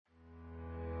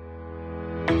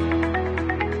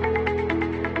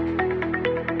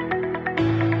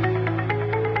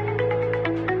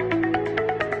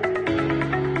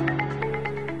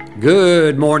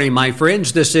Good morning, my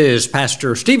friends. This is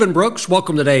Pastor Stephen Brooks.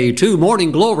 Welcome today to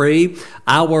Morning Glory,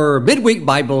 our midweek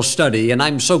Bible study, and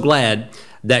I'm so glad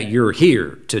that you're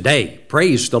here today.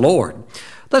 Praise the Lord.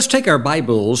 Let's take our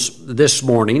Bibles this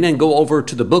morning and go over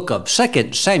to the book of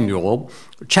 2 Samuel,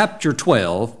 chapter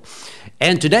 12.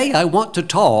 And today I want to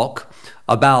talk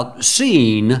about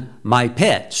seeing my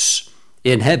pets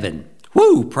in heaven.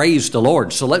 Woo! Praise the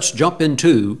Lord. So let's jump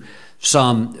into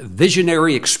some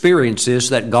visionary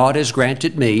experiences that God has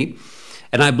granted me,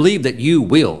 and I believe that you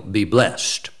will be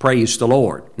blessed. Praise the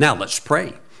Lord. Now let's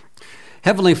pray.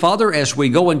 Heavenly Father, as we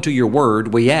go into your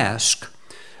word, we ask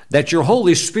that your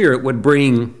Holy Spirit would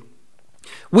bring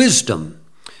wisdom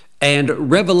and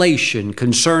revelation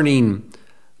concerning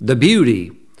the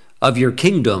beauty of your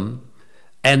kingdom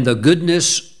and the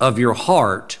goodness of your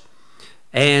heart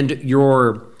and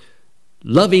your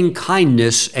loving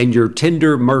kindness and your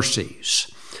tender mercies.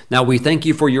 Now we thank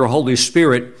you for your Holy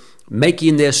Spirit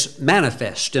making this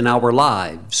manifest in our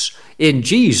lives. In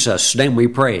Jesus' name we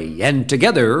pray, and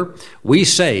together we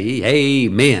say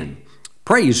amen.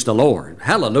 Praise the Lord.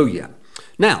 Hallelujah.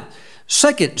 Now,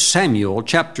 2 Samuel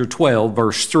chapter 12,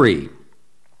 verse 3.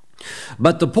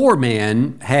 But the poor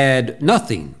man had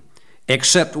nothing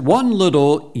except one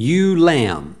little ewe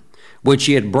lamb, which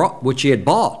he had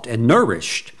bought and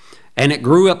nourished, and it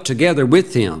grew up together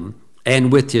with him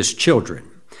and with his children.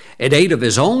 It ate of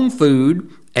his own food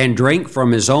and drank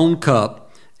from his own cup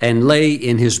and lay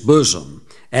in his bosom,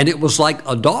 and it was like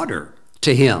a daughter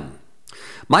to him.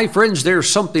 My friends, there's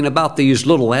something about these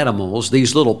little animals,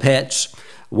 these little pets,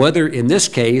 whether in this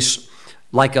case,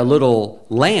 like a little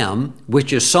lamb,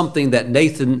 which is something that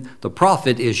Nathan the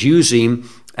prophet is using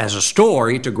as a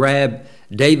story to grab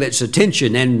David's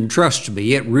attention, and trust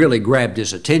me, it really grabbed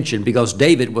his attention because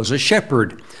David was a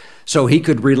shepherd, so he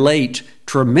could relate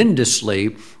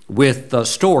tremendously with the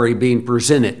story being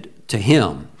presented to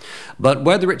him. But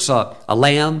whether it's a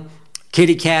lamb,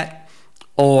 kitty cat,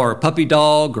 or puppy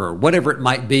dog, or whatever it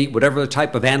might be, whatever the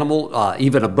type of animal,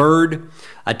 even a bird,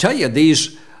 I tell you,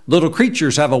 these little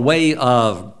creatures have a way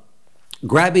of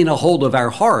grabbing a hold of our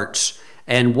hearts,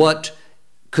 and what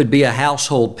could be a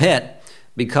household pet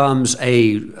becomes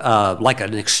like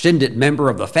an extended member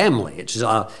of the family.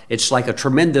 It's like a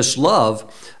tremendous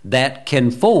love that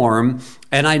can form.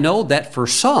 And I know that for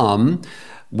some,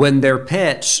 when their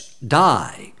pets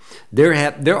die,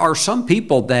 there are some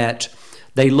people that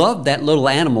they love that little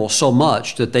animal so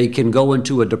much that they can go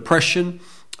into a depression,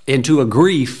 into a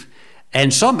grief,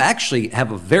 and some actually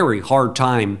have a very hard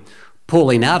time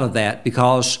pulling out of that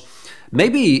because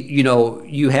maybe,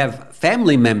 you have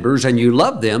family members and you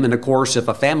love them. And of course, if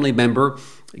a family member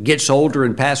gets older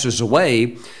and passes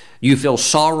away, you feel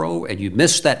sorrow and you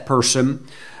miss that person.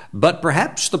 But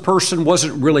perhaps the person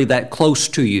wasn't really that close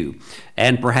to you.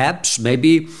 And perhaps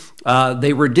maybe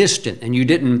they were distant and you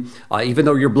didn't, even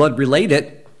though you're blood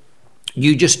related,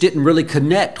 you just didn't really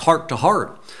connect heart to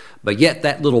heart. But yet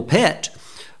that little pet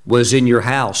was in your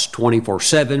house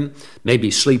 24/7,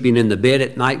 maybe sleeping in the bed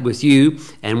at night with you.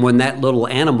 And when that little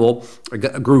animal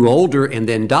grew older and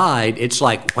then died, it's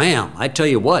like, wham, I tell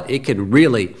you what, it can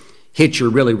really hit you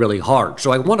really, really hard.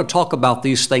 So I want to talk about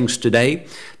these things today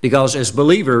because as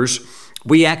believers,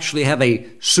 we actually have a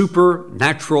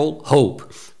supernatural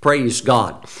hope. Praise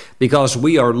God, because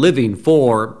we are living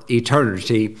for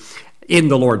eternity in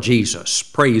the Lord Jesus.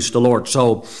 Praise the Lord.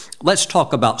 So let's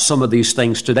talk about some of these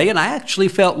things today. And I actually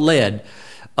felt led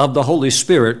of the Holy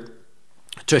Spirit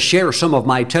to share some of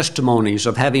my testimonies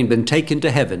of having been taken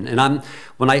to heaven. And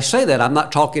when I say that, I'm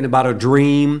not talking about a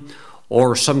dream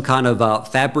or some kind of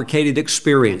fabricated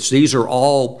experience. These are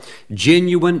all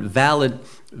genuine, valid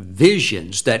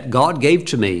visions that God gave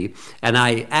to me, and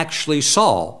I actually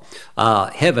saw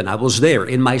heaven. I was there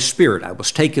in my spirit. I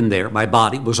was taken there. My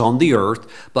body was on the earth,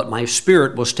 but my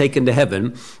spirit was taken to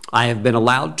heaven. I have been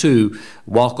allowed to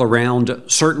walk around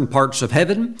certain parts of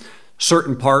heaven,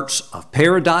 certain parts of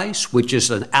paradise, which is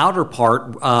an outer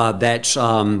part that's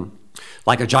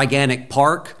like a gigantic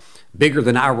park, bigger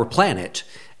than our planet,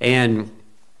 and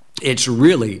it's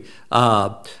really,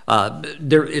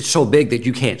 it's so big that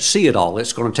you can't see it all.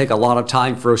 It's going to take a lot of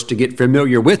time for us to get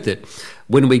familiar with it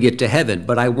when we get to heaven.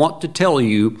 But I want to tell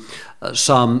you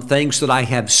some things that I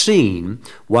have seen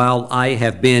while I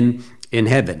have been in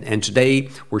heaven. And today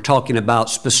we're talking about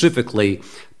specifically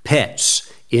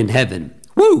pets in heaven.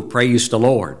 Woo! Praise the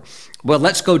Lord. Well,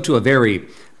 let's go to a very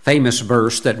famous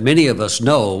verse that many of us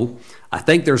know. I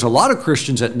think there's a lot of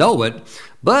Christians that know it,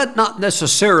 but not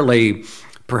necessarily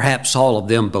perhaps all of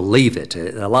them believe it.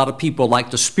 A lot of people like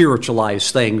to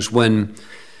spiritualize things when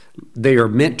they are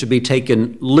meant to be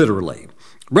taken literally.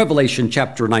 Revelation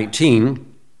chapter 19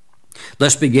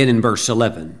 Let's begin in verse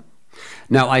 11.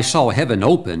 Now I saw heaven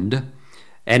opened,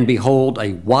 and behold,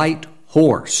 a white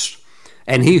horse.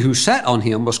 And he who sat on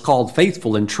him was called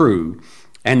Faithful and True,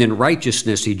 and in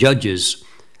righteousness he judges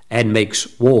and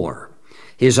makes war.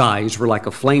 His eyes were like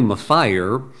a flame of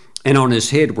fire, and on his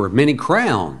head were many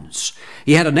crowns.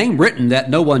 He had a name written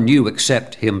that no one knew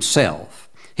except himself.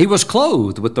 He was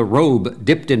clothed with a robe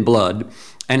dipped in blood,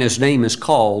 and his name is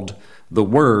called the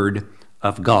Word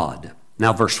of God.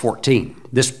 Now, verse 14.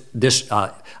 This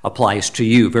applies to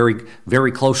you very,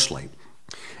 very closely.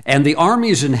 And the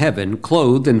armies in heaven,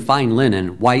 clothed in fine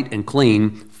linen, white and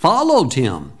clean, followed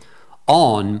him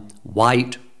on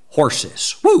white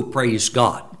horses. Woo! Praise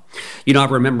God. You know, I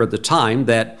remember the time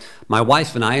that my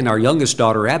wife and I and our youngest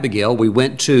daughter, Abigail, we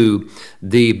went to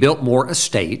the Biltmore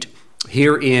Estate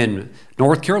here in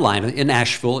North Carolina, in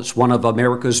Asheville. It's one of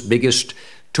America's biggest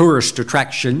tourist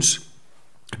attractions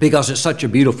because it's such a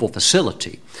beautiful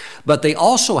facility. But they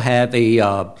also have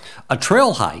a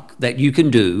trail hike that you can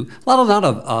do.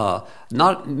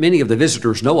 Not many of the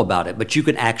visitors know about it, but you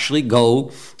can actually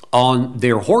go on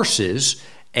their horses,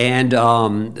 and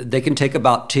they can take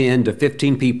about 10 to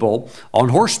 15 people on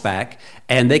horseback,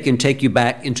 and they can take you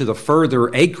back into the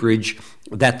further acreage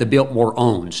that the Biltmore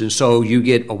owns. And so you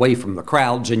get away from the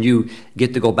crowds, and you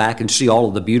get to go back and see all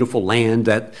of the beautiful land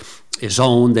that is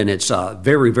owned, and it's a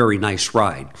very, very nice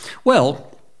ride.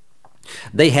 Well,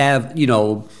 they have,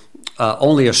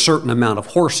 only a certain amount of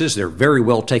horses. They're very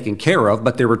well taken care of,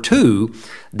 but there were two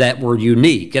that were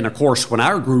unique. And of course, when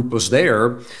our group was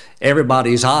there,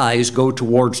 everybody's eyes go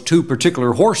towards two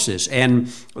particular horses. And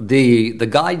the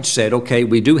guide said, okay,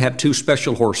 we do have two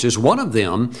special horses. One of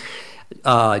them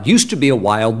used to be a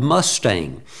wild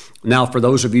Mustang. Now, for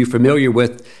those of you familiar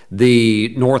with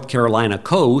the North Carolina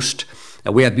coast,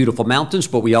 we have beautiful mountains,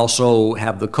 but we also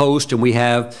have the coast, and we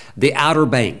have the Outer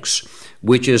Banks,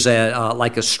 which is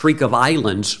like a streak of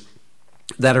islands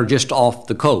that are just off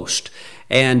the coast.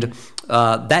 And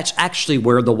that's actually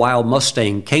where the wild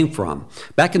Mustang came from.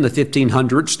 Back in the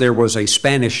 1500s, there was a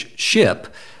Spanish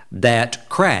ship that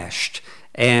crashed.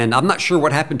 And I'm not sure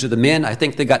what happened to the men. I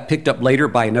think they got picked up later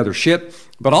by another ship.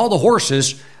 But all the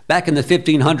horses back in the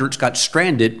 1500s got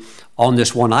stranded on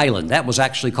this one island. That was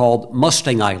actually called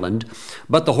Mustang Island.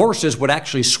 But the horses would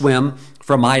actually swim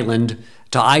from island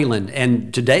to island.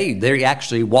 And today they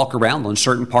actually walk around on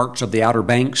certain parts of the Outer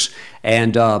Banks,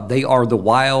 and they are the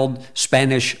wild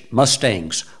Spanish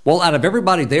Mustangs. Well, out of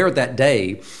everybody there that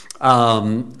day,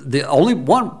 the only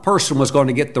one person was going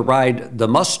to get to ride the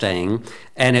Mustang,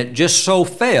 and it just so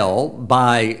fell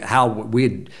by how we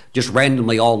had just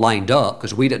randomly all lined up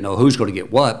because we didn't know who's going to get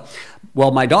what.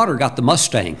 Well, my daughter got the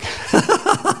Mustang,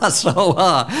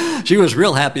 so she was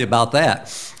real happy about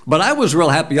that. But I was real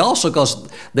happy also because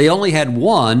they only had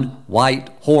one white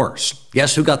horse.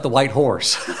 Guess who got the white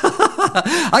horse?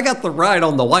 I got the ride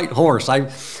on the white horse.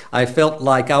 I felt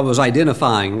like I was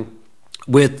identifying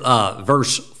with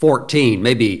verse 14,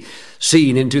 maybe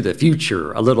seeing into the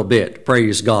future a little bit,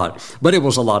 praise God. But it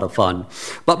was a lot of fun.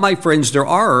 But my friends, there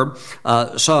are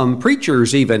some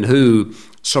preachers even who,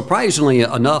 surprisingly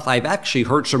enough, I've actually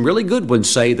heard some really good ones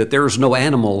say that there's no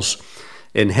animals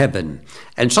in heaven.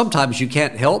 And sometimes you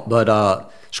can't help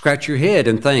but scratch your head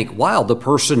and think, wow, the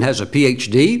person has a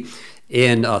PhD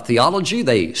in theology.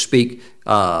 They speak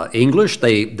English.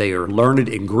 They are learned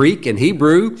in Greek and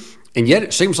Hebrew. And yet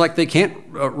it seems like they can't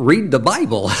read the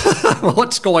Bible.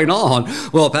 What's going on?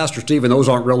 Well, Pastor Stephen, those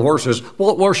aren't real horses.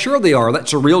 Well, sure they are.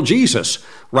 That's a real Jesus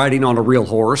riding on a real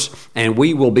horse. And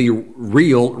we will be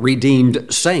real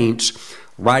redeemed saints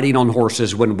riding on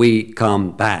horses when we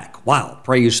come back. Wow,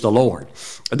 praise the Lord.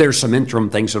 There's some interim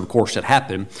things, of course, that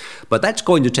happen, but that's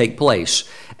going to take place.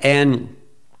 And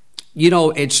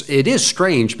it is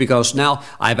strange because now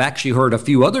I've actually heard a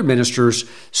few other ministers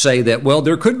say that, well,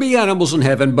 there could be animals in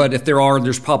heaven, but if there are,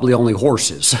 there's probably only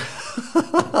horses.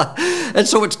 And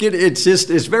so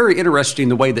it's very interesting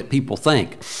the way that people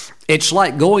think. It's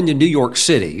like going to New York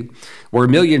City, where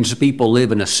millions of people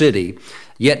live in a city,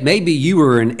 yet maybe you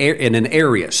were in an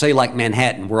area, say like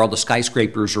Manhattan, where all the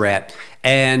skyscrapers are at,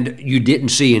 and you didn't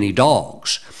see any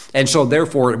dogs. And so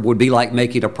therefore it would be like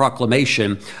making a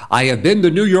proclamation, I have been to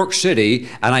New York City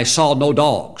and I saw no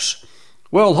dogs.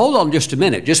 Well, hold on just a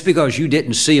minute. Just because you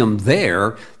didn't see them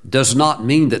there does not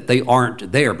mean that they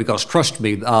aren't there, because trust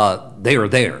me, they are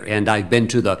there. And I've been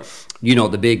to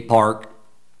the big park,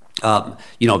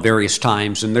 various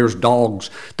times, and there's dogs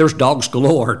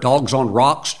galore, dogs on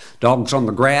rocks, dogs on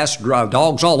the grass,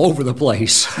 dogs all over the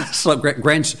place. So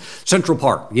Grand Central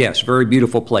Park, yes, very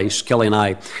beautiful place. Kelly and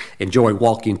I enjoy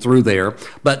walking through there.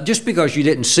 But just because you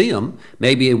didn't see them,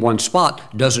 maybe in one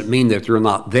spot, doesn't mean that they're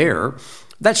not there.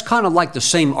 That's kind of like the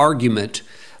same argument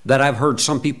that I've heard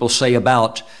some people say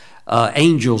about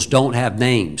angels don't have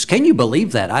names. Can you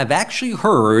believe that? I've actually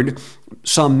heard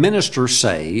some ministers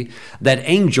say that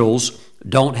angels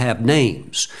don't have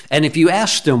names. And if you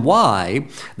ask them why,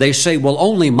 they say, well,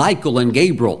 only Michael and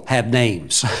Gabriel have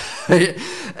names.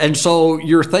 And so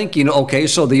you're thinking, okay,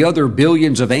 so the other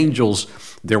billions of angels,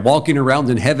 they're walking around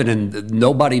in heaven and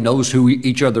nobody knows who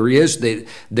each other is.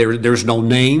 There's no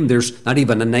name. There's not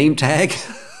even a name tag.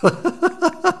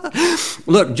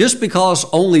 Look, just because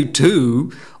only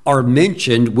two are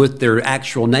mentioned with their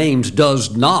actual names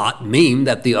does not mean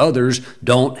that the others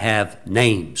don't have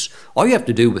names. All you have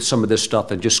to do with some of this stuff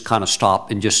and just kind of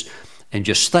stop and just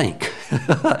think.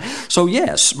 So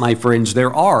yes, my friends,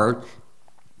 there are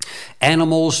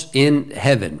animals in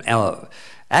heaven.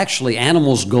 Actually,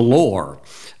 animals galore.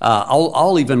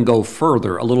 I'll even go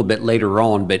further a little bit later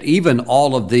on, but even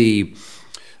all of the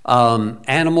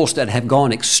animals that have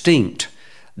gone extinct,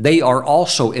 they are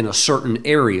also in a certain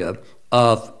area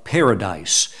of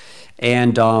paradise.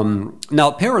 And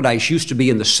now paradise used to be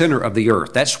in the center of the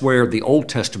earth. That's where the Old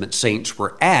Testament saints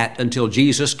were at until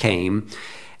Jesus came.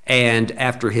 And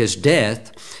after his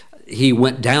death, he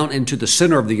went down into the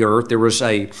center of the earth. There was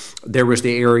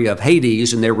the area of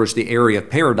Hades, and there was the area of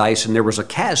paradise, and there was a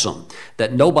chasm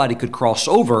that nobody could cross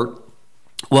over.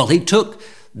 Well, he took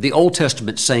the Old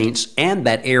Testament saints and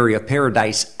that area of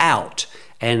paradise out.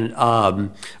 And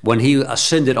when he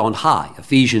ascended on high,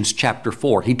 Ephesians chapter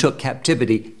 4, he took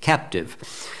captivity captive.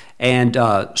 And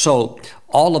so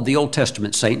all of the Old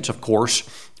Testament saints, of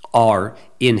course, are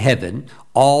in heaven.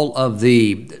 All of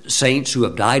the saints who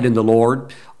have died in the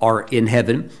Lord are in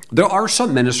heaven. There are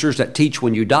some ministers that teach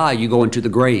when you die, you go into the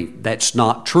grave. That's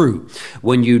not true.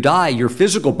 When you die, your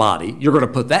physical body, you're going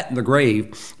to put that in the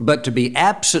grave, but to be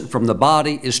absent from the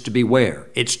body is to be where?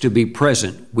 It's to be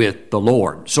present with the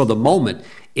Lord. So the moment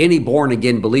any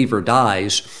born-again believer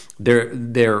dies,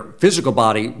 their physical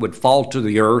body would fall to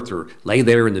the earth or lay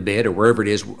there in the bed or wherever it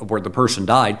is where the person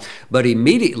died, but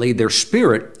immediately their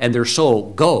spirit and their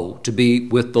soul go to be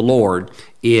with the Lord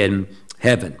in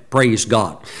heaven. Praise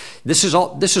God. This is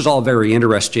all very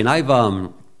interesting. I've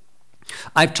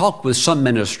talked with some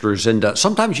ministers, and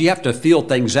sometimes you have to feel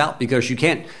things out because you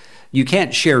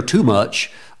can't share too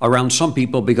much around some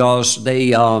people because they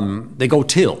go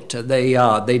tilt.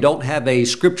 They don't have a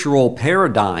scriptural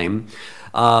paradigm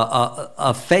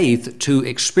of faith to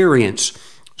experience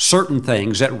certain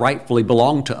things that rightfully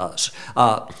belong to us.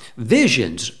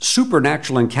 Visions,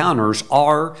 supernatural encounters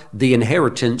are the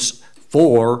inheritance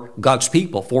for God's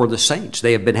people, for the saints.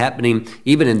 They have been happening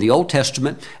even in the Old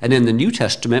Testament, and in the New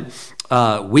Testament,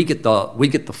 we get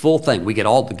the full thing. We get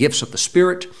all the gifts of the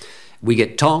Spirit. We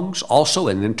get tongues, also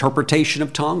an interpretation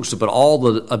of tongues, but all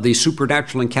of these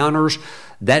supernatural encounters,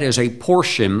 that is a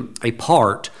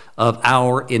part of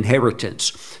our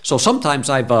inheritance. So sometimes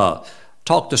I've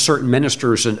talked to certain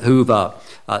ministers who've,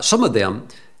 some of them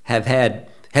have had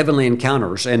heavenly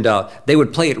encounters, and they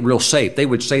would play it real safe. They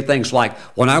would say things like,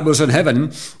 when I was in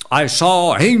heaven, I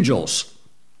saw angels.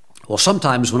 Well,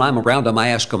 sometimes when I'm around them, I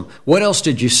ask them, what else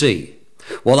did you see?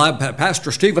 Well,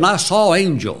 Pastor Stephen, I saw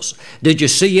angels. Did you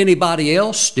see anybody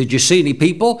else? Did you see any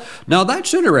people? Now,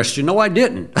 that's interesting. No, I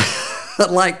didn't.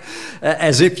 Like,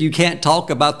 as if you can't talk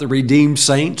about the redeemed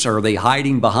saints. Are they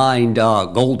hiding behind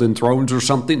golden thrones or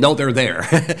something? No, they're there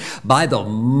by the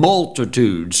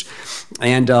multitudes.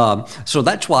 And so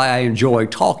that's why I enjoy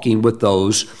talking with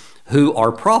those who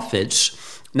are prophets.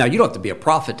 Now, you don't have to be a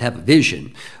prophet to have a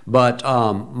vision, but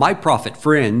my prophet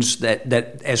friends that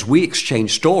as we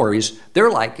exchange stories,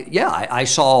 they're like, yeah, I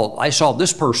saw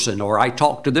this person, or I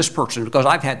talked to this person, because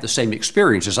I've had the same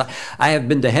experiences. I have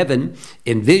been to heaven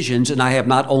in visions, and I have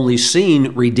not only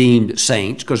seen redeemed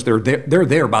saints, because they're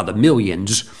there by the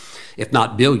millions, if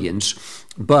not billions,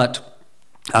 but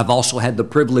I've also had the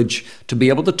privilege to be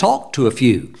able to talk to a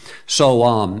few. So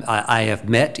I have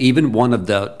met even one of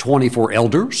the 24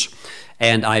 elders,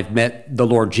 and I've met the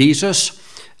Lord Jesus,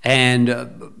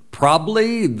 and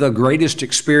probably the greatest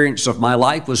experience of my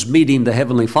life was meeting the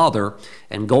Heavenly Father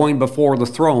and going before the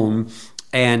throne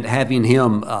and having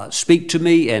Him speak to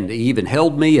me, and He even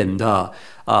held me, and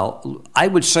I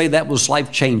would say that was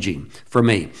life-changing for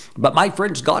me. But my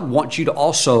friends, God wants you to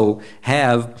also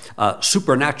have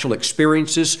supernatural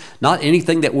experiences, not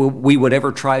anything that we would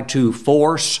ever try to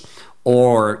force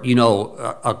or,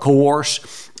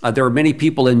 coerce. There are many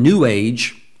people in New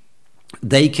Age,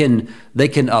 they can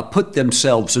put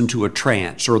themselves into a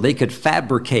trance, or they could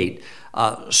fabricate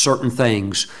certain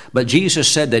things. But Jesus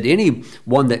said that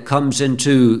anyone that comes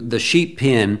into the sheep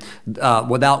pen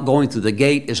without going through the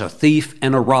gate is a thief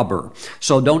and a robber.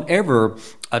 So don't ever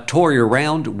toy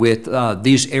around with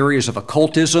these areas of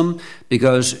occultism,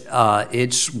 because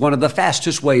it's one of the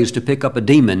fastest ways to pick up a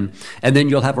demon, and then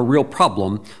you'll have a real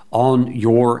problem on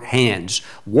your hands.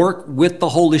 Work with the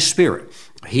Holy Spirit.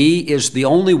 He is the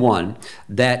only one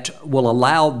that will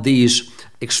allow these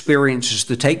experiences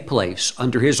to take place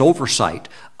under His oversight,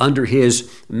 under His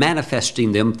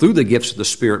manifesting them through the gifts of the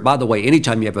Spirit. By the way,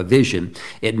 anytime you have a vision,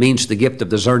 it means the gift of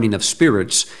discerning of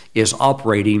spirits is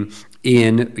operating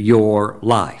in your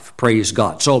life. Praise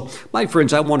God. So, my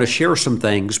friends, I want to share some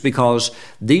things, because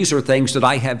these are things that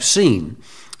I have seen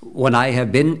when I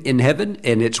have been in heaven,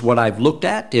 and it's what I've looked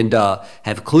at and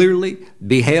have clearly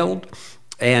beheld.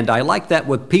 And I like that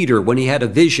with Peter, when he had a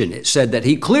vision, it said that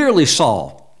he clearly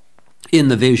saw in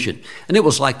the vision. And it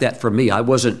was like that for me. I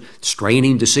wasn't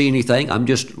straining to see anything. I'm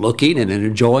just looking and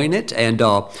enjoying it and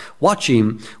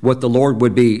watching what the Lord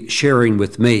would be sharing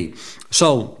with me.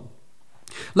 So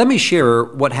let me share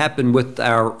what happened with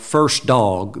our first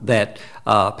dog that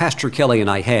Pastor Kelly and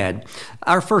I had.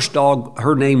 Our first dog,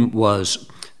 her name was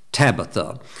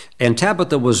Tabitha. And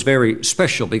Tabitha was very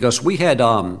special because we had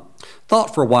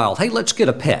thought for a while, hey, let's get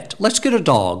a pet. Let's get a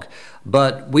dog.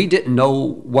 But we didn't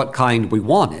know what kind we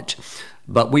wanted.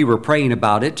 But we were praying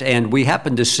about it, and we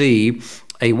happened to see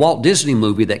a Walt Disney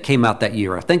movie that came out that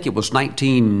year. I think it was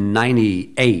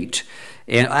 1998.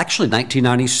 And actually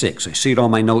 1996, I see it on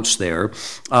my notes there.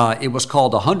 It was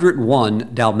called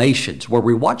 101 Dalmatians, where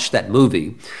we watched that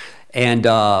movie and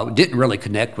didn't really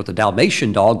connect with the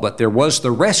Dalmatian dog, but there was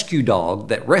the rescue dog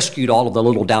that rescued all of the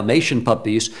little Dalmatian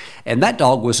puppies, and that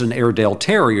dog was an Airedale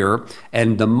Terrier.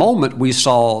 And the moment we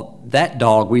saw that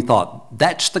dog, we thought,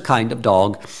 that's the kind of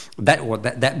dog,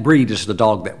 that breed is the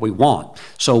dog that we want.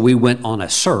 So we went on a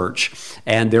search,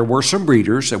 and there were some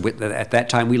breeders. At that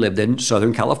time, we lived in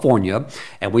Southern California,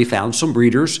 and we found some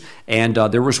breeders, and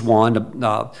there was one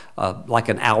like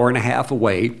an hour and a half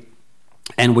away.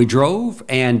 And we drove,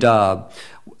 and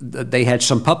they had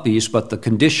some puppies, but the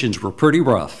conditions were pretty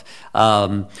rough.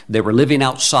 They were living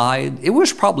outside. It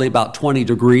was probably about 20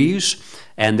 degrees,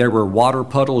 and there were water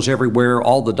puddles everywhere.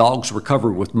 All the dogs were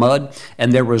covered with mud,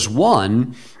 and there was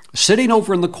one sitting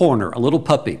over in the corner, a little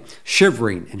puppy,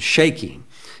 shivering and shaking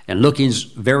and looking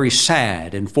very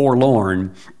sad and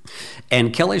forlorn.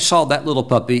 And Kelly saw that little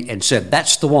puppy and said,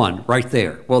 that's the one right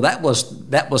there. Well, that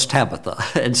was Tabitha.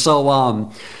 And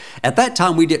so at that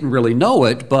time, we didn't really know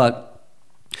it, but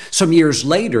some years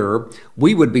later,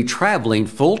 we would be traveling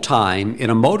full-time in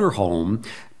a motorhome,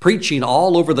 preaching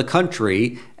all over the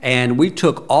country, and we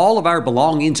took all of our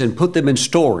belongings and put them in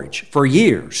storage for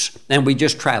years. And we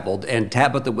just traveled, and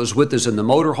Tabitha was with us in the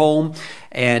motorhome,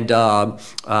 and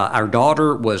our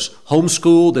daughter was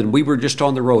homeschooled, and we were just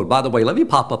on the road. By the way, let me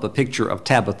pop up a picture of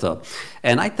Tabitha.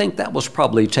 And I think that was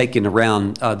probably taken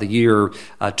around the year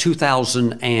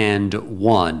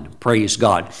 2001. Praise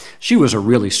God. She was a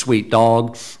really sweet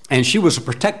dog, and she was a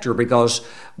protector, because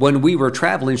when we were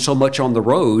traveling so much on the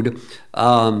road,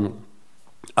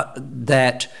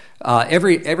 that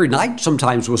every night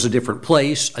sometimes was a different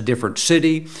place, a different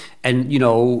city, and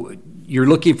you're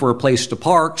looking for a place to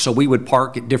park, so we would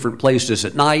park at different places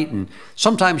at night, and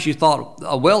sometimes you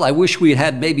thought, well, I wish we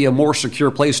had maybe a more secure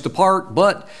place to park,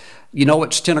 but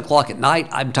it's 10 o'clock at night,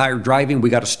 I'm tired driving, we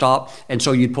got to stop. And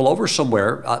so you'd pull over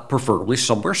somewhere, preferably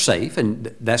somewhere safe,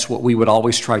 and that's what we would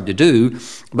always try to do.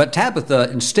 But Tabitha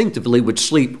instinctively would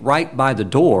sleep right by the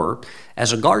door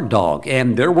as a guard dog.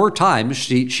 And there were times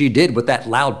she did, with that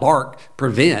loud bark,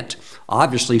 prevent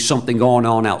obviously something going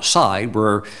on outside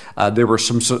where there were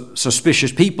some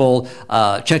suspicious people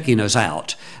checking us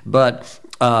out. But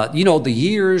the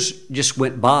years just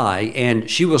went by, and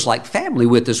she was like family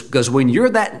with us, because when you're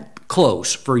that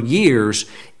close for years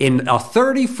in a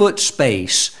 30-foot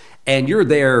space, and you're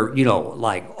there,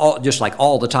 just like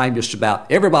all the time, just about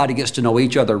everybody gets to know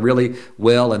each other really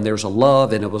well, and there's a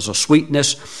love, and it was a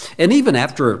sweetness. And even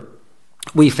after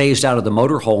we phased out of the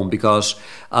motorhome because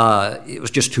it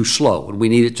was just too slow, and we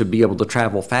needed to be able to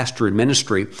travel faster in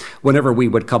ministry. Whenever we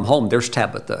would come home, there's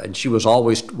Tabitha, and she was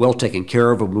always well taken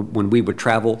care of. When we would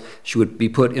travel, she would be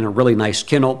put in a really nice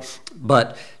kennel,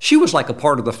 but she was like a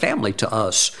part of the family to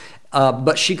us.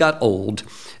 But she got old,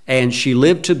 and she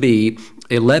lived to be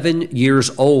 11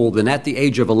 years old, and at the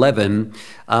age of 11,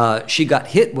 she got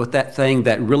hit with that thing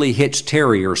that really hits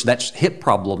terriers. That's hip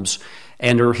problems.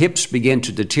 And her hips began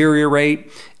to deteriorate,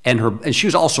 and she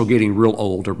was also getting real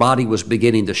old. Her body was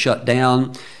beginning to shut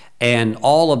down, and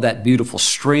all of that beautiful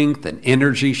strength and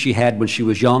energy she had when she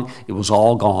was young, it was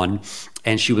all gone.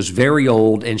 and she was very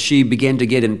old, and she began to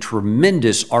get in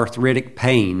tremendous arthritic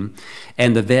pain.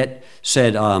 And the vet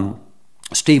said,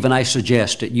 Stephen, I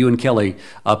suggest that you and Kelly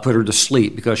put her to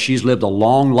sleep because she's lived a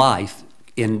long life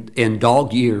in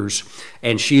dog years,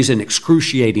 and she's in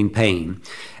excruciating pain.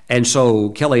 And so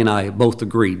Kelly and I both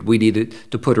agreed we needed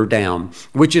to put her down,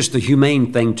 which is the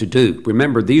humane thing to do.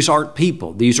 Remember, these aren't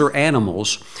people, these are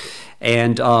animals.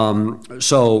 And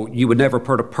so you would never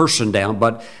put a person down,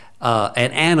 but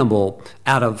an animal,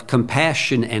 out of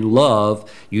compassion and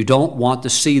love, you don't want to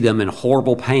see them in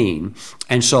horrible pain.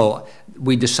 And so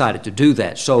we decided to do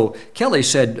that. So Kelly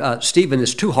said, Stephen,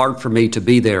 it's too hard for me to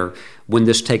be there when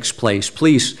this takes place.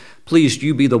 Please,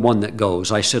 you be the one that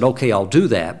goes. I said, okay, I'll do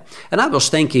that. And I was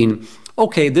thinking,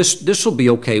 okay, this will be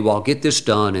okay. Well, I'll get this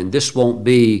done, and this won't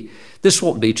be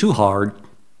too hard.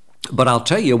 But I'll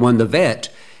tell you, when the vet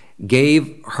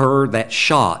gave her that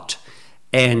shot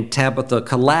and Tabitha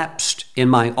collapsed in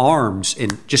my arms,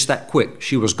 and just that quick,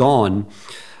 she was gone,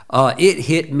 it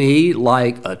hit me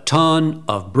like a ton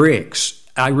of bricks.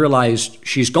 I realized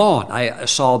she's gone. I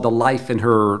saw the life in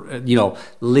her,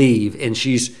 leave,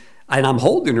 and I'm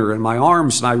holding her in my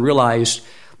arms, and I realized,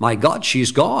 my God,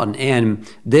 she's gone. And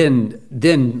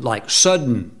then like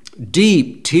sudden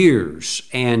deep tears,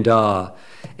 and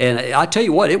I tell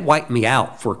you what, it wiped me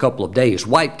out for a couple of days,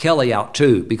 wiped Kelly out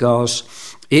too,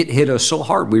 because it hit us so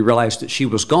hard. We realized that she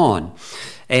was gone,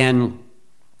 and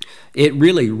it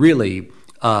really, really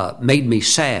made me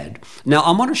sad. Now,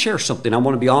 I want to share something. I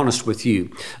want to be honest with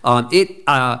you.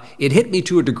 It hit me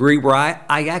to a degree where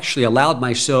I actually allowed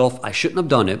myself, I shouldn't have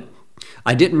done it.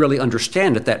 I didn't really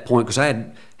understand at that point because I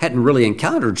hadn't really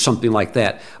encountered something like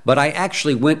that. But I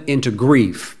actually went into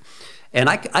grief. And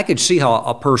I could see how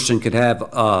a person could have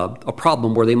a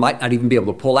problem where they might not even be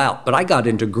able to pull out. But I got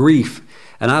into grief,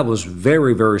 and I was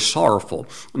very, very sorrowful.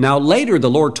 Now, later, the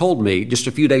Lord told me, just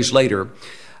a few days later,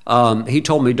 He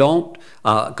told me don't,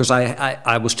 because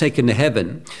I was taken to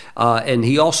heaven. And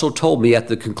He also told me at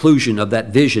the conclusion of that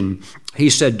vision, He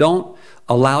said, don't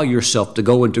allow yourself to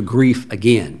go into grief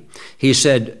again. He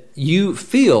said, you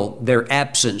feel their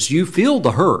absence, you feel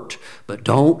the hurt, but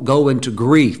don't go into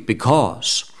grief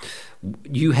because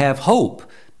you have hope,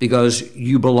 because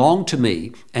you belong to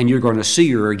me and you're going to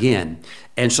see her again.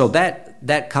 And so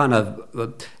that kind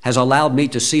of has allowed me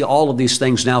to see all of these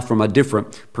things now from a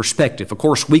different perspective. Of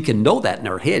course, we can know that in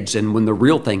our heads, and when the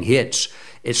real thing hits,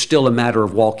 it's still a matter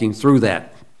of walking through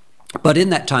that. But in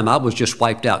that time, I was just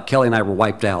wiped out. Kelly and I were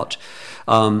wiped out.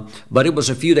 But it was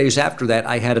a few days after that,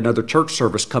 I had another church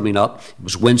service coming up. It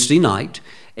was Wednesday night,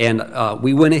 and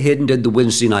we went ahead and did the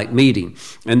Wednesday night meeting.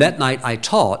 And that night I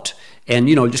taught, and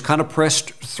just kind of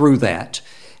pressed through that.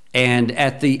 And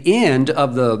at the end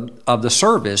of the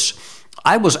service,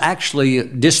 I was actually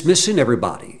dismissing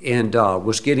everybody, and I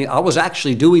was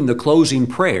actually doing the closing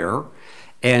prayer.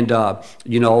 And,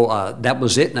 that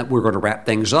was it, and that we're going to wrap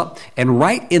things up. And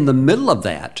right in the middle of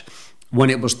that, when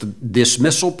it was the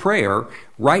dismissal prayer,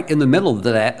 right in the middle of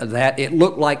that it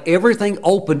looked like everything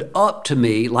opened up to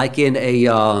me like in a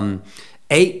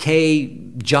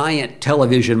 8K giant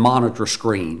television monitor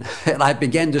screen. And I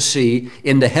began to see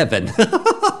into heaven.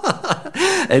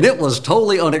 And it was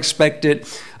totally unexpected,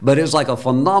 but it was like a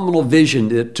phenomenal vision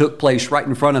that took place right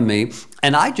in front of me.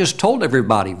 And I just told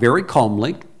everybody very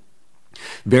calmly,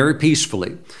 very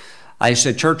peacefully, I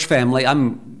said, church family,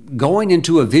 I'm going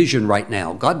into a vision right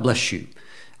now. God bless you.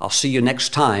 I'll see you next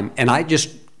time. And I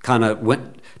just kind of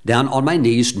went down on my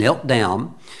knees, knelt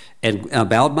down, and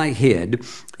bowed my head.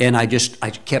 And I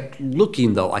kept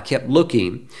looking, though. I kept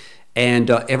looking, and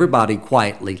everybody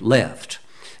quietly left.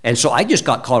 And so I just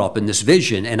got caught up in this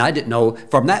vision, and I didn't know,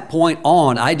 from that point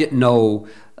on, I didn't know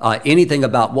anything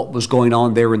about what was going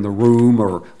on there in the room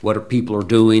or what people are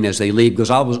doing as they leave, because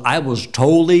I was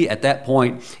totally, at that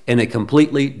point, in a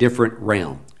completely different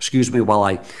realm. Excuse me while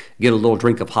I get a little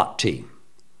drink of hot tea.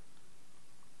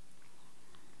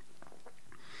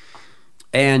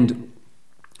 And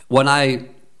when I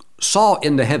saw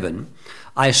into heaven,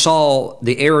 I saw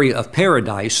the area of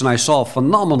paradise, and I saw a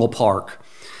phenomenal park.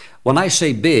 When I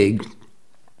say big,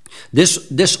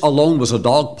 this alone was a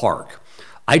dog park.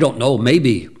 I don't know,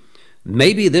 maybe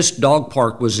this dog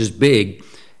park was as big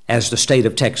as the state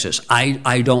of Texas.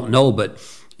 I don't know, but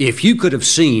if you could have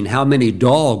seen how many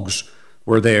dogs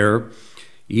were there,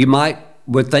 you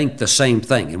would think the same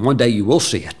thing. And one day you will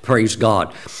see it, praise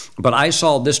God. But I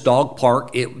saw this dog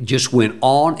park. It just went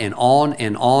on and on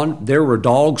and on. There were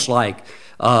dogs like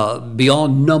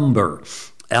beyond number.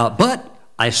 But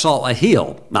I saw a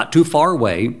hill not too far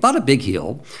away, not a big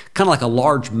hill, kind of like a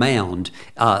large mound.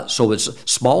 So it's a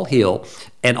small hill.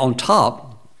 And on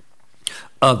top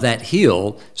of that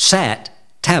hill sat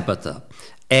Tabitha.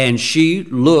 and she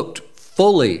looked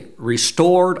fully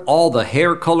restored, all the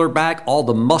hair color back, all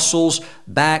the muscles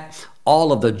back,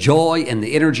 all of the joy and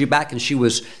the energy back. And she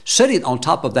was sitting on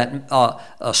top of that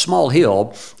small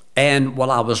hill. And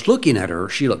while I was looking at her,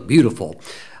 she looked beautiful.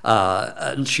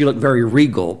 She looked very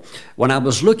regal. When I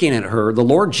was looking at her, the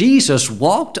Lord Jesus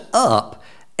walked up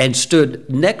and stood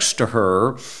next to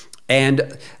her.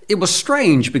 And it was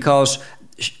strange because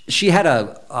she had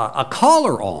a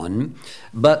collar on,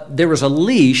 but there was a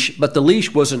leash, but the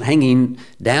leash wasn't hanging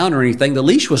down or anything. The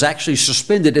leash was actually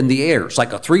suspended in the air. It's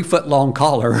like a 3-foot long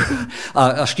collar,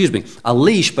 a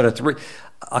leash, but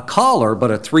a collar,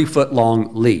 but a 3-foot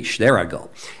long leash. There I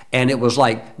go. And it was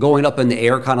like going up in the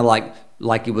air, kind of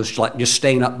like it was like just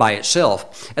staying up by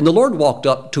itself. And the Lord walked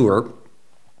up to her,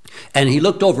 and he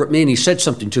looked over at me and he said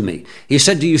something to me. He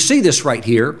said, "Do you see this right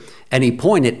here?" And he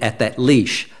pointed at that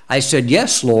leash. I said,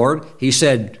 "Yes, Lord." He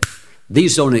said,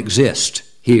 "These don't exist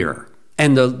here."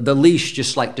 And the leash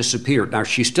just like disappeared. Now,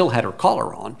 she still had her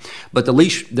collar on, but the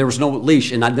leash, there was no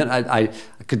leash. And I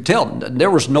could tell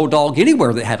there was no dog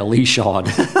anywhere that had a leash on.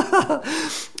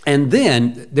 And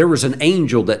then there was an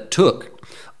angel that took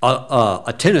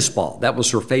a tennis ball. That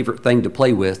was her favorite thing to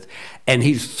play with. And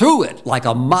he threw it like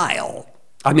a mile.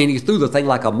 I mean, he threw the thing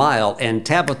like a mile, and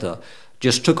Tabitha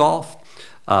just took off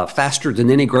faster than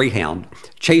any greyhound,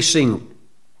 chasing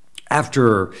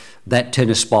after that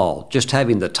tennis ball, just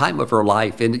having the time of her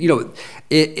life. And, you know,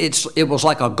 it was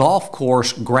like a golf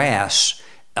course grass,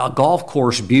 a golf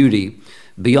course beauty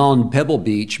beyond Pebble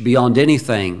Beach, beyond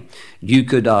anything you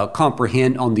could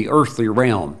comprehend on the earthly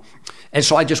realm. And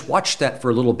so I just watched that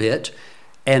for a little bit.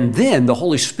 And then the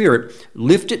Holy Spirit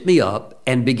lifted me up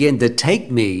and began to take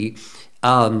me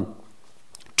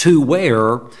to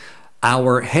where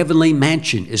our heavenly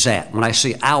mansion is at. When I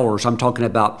say ours, I'm talking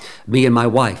about me and my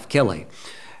wife, Kelly.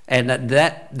 And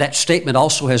that statement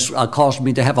also has caused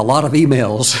me to have a lot of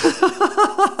emails.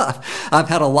 I've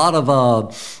had a lot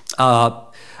of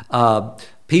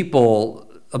people,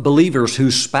 believers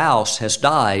whose spouse has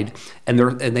died, and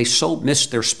they so miss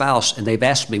their spouse, and they've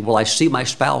asked me, "Will I see my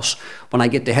spouse when I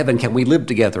get to heaven? Can we live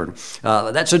together?"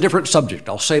 That's a different subject.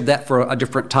 I'll save that for a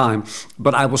different time.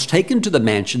 But I was taken to the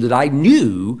mansion that I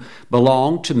knew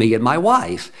belonged to me and my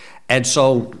wife. And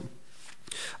so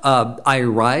I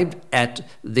arrived at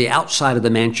the outside of the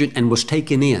mansion and was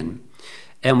taken in.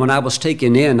 And when I was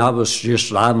taken in, I was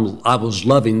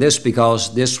loving this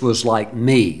because this was like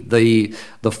me. The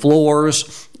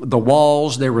floors, the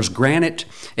walls, there was granite.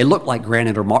 It looked like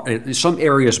granite or some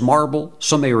areas marble,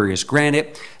 some areas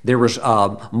granite. There was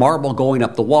marble going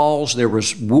up the walls. There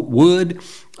was wood.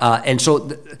 And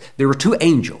so there were two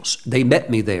angels. They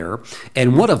met me there.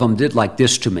 And one of them did like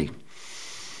this to me,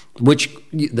 which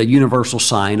the universal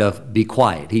sign of be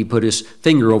quiet. He put his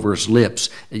finger over his lips.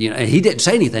 You know, and he didn't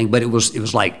say anything, but it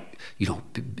was like,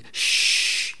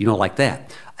 shh, like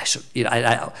that.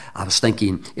 I was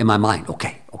thinking in my mind,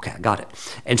 okay, I got it.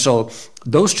 And so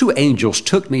those two angels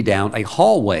took me down a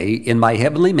hallway in my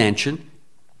heavenly mansion.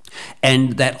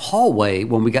 And that hallway,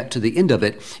 when we got to the end of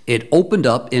it, it opened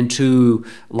up into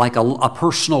like a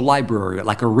personal library,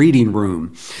 like a reading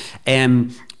room.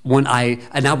 And I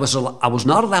was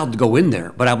not allowed to go in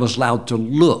there, but I was allowed to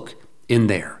look in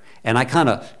there. And I kind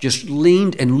of just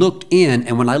leaned and looked in.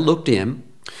 And when I looked in,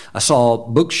 I saw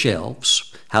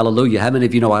bookshelves. Hallelujah. How many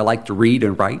of you know I like to read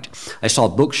and write? I saw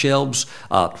bookshelves,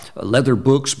 leather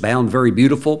books bound very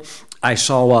beautiful. I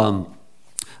saw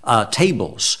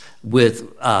tables with,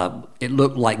 it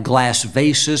looked like glass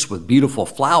vases with beautiful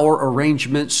flower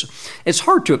arrangements. It's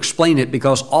hard to explain it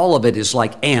because all of it is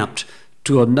like amped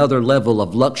to another level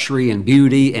of luxury and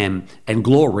beauty and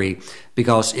glory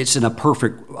because it's in a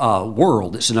perfect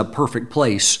world. It's in a perfect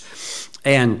place.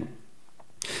 And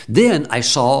then I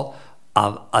saw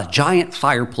a giant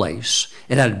fireplace.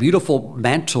 It had a beautiful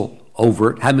mantle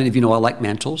over it. How many of you know I like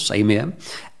mantles? Amen.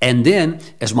 And then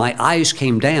as my eyes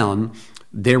came down,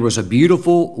 there was a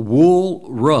beautiful wool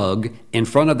rug in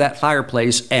front of that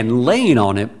fireplace, and laying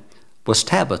on it was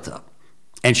Tabitha,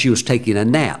 and she was taking a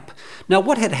nap. Now,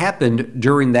 what had happened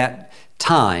during that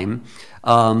time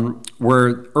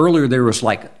where earlier there was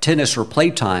like tennis or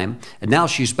playtime, and now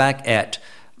she's back at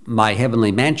my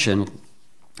heavenly mansion,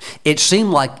 it seemed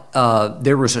like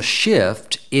there was a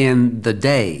shift in the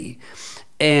day.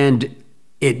 And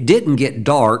it didn't get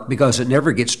dark because it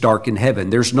never gets dark in heaven.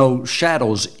 There's no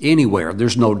shadows anywhere.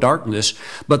 There's no darkness.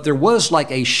 But there was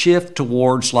like a shift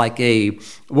towards like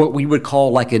what we would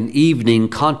call like an evening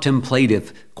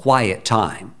contemplative quiet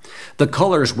time. The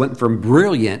colors went from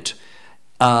brilliant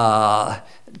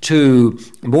to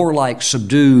more like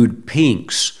subdued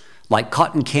pinks, like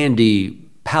cotton candy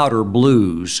powder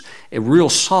blues, real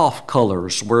soft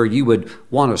colors where you would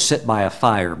want to sit by a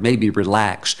fire, maybe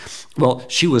relax. Well,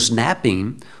 she was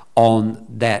napping on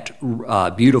that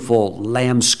beautiful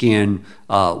lambskin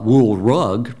wool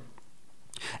rug,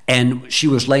 and she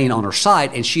was laying on her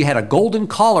side, and she had a golden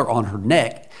collar on her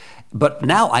neck. But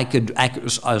now I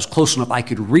was close enough I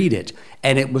could read it,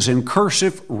 and it was in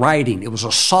cursive writing. It was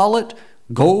a solid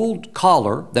gold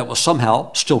collar that was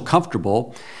somehow still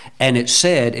comfortable, and it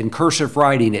said in cursive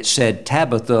writing, it said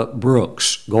Tabitha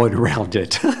Brooks going around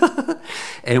it.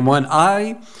 And when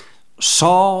I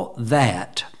saw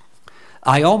that,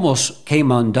 I almost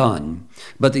came undone,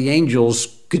 but the angels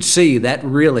could see that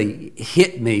really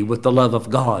hit me with the love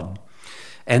of God.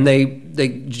 And they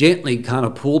gently kind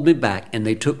of pulled me back, and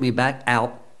they took me back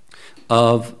out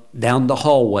of down the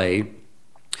hallway,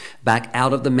 back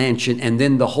out of the mansion, and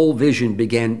then the whole vision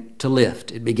began to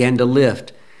lift. It began to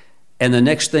lift. And the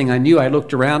next thing I knew, I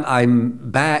looked around,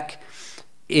 I'm back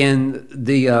in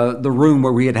the room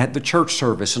where we had the church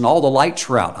service, and all the lights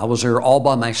were out. I was there all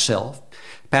by myself.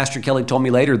 Pastor Kelly told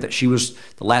me later that she was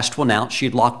the last one out. She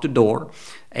had locked the door,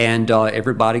 and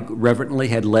everybody reverently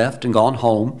had left and gone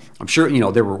home. I'm sure,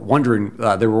 they were wondering,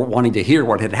 they were wanting to hear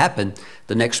what had happened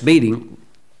the next meeting.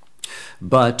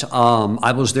 But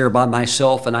I was there by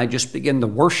myself, and I just began to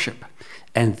worship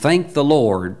and thank the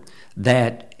Lord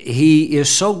that He is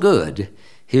so good.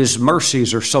 His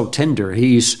mercies are so tender.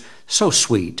 He's so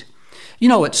sweet.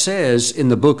 It says in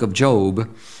the book of Job,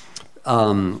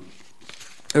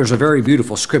 there's a very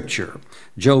beautiful scripture,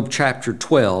 Job chapter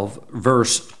 12,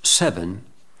 verse 7.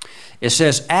 It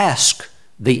says, "Ask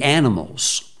the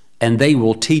animals, and they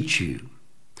will teach you."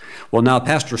 Well, now,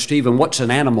 Pastor Stephen, what's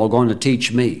an animal going to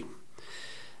teach me?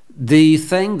 The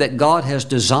thing that God has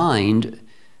designed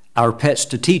our pets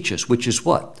to teach us, which is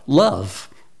what? Love.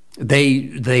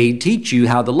 They teach you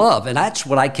how to love, and that's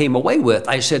what I came away with.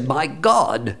 I said, my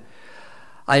God,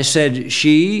 I said,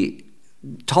 she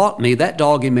taught me, that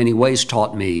dog in many ways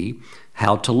taught me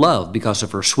how to love because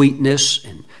of her sweetness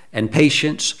and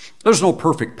patience. There's no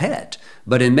perfect pet,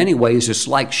 but in many ways it's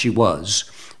like she was,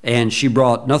 and she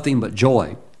brought nothing but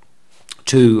joy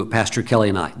to Pastor Kelly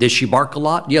and I. Did she bark a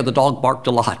lot? Yeah, the dog barked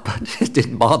a lot, but it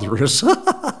didn't bother us.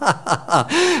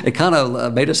 It kind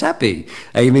of made us happy.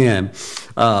 Amen.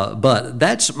 But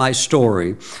that's my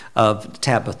story of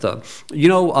Tabitha.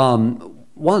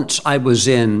 Once I was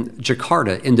in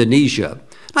Jakarta, Indonesia,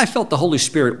 and I felt the Holy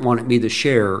Spirit wanted me to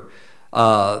share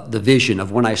the vision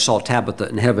of when I saw Tabitha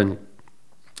in heaven.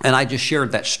 And I just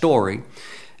shared that story.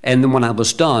 And then when I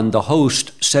was done, the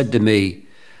host said to me,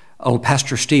 "Oh,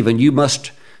 Pastor Stephen, you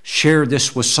must share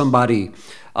this with somebody."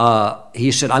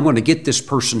 He said, "I'm going to get this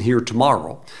person here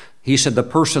tomorrow." He said, the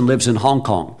person lives in Hong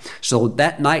Kong. So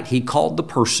that night he called the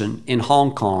person in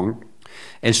Hong Kong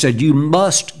and said, "You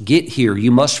must get here.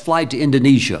 You must fly to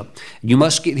Indonesia. You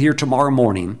must get here tomorrow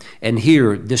morning and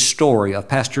hear this story of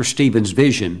Pastor Stephen's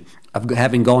vision of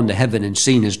having gone to heaven and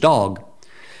seen his dog."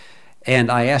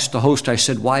 And I asked the host, I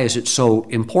said, "Why is it so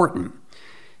important?"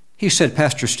 He said,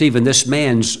 "Pastor Stephen, this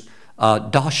man's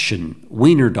Dachshund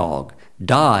wiener dog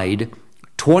died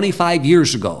 25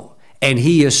 years ago, and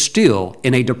he is still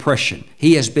in a depression.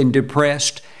 He has been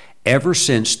depressed ever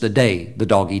since the day the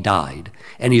doggy died,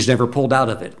 and he's never pulled out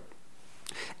of it."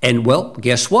 And well,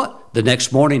 guess what? The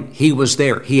next morning he was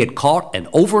there. He had caught an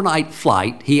overnight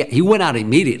flight. He went out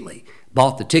immediately,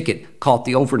 bought the ticket, caught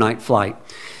the overnight flight.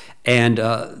 And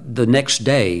the next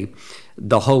day,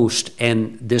 the host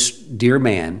and this dear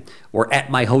man were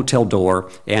at my hotel door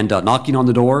and knocking on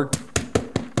the door.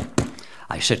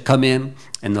 I said, "Come in."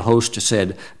 And the host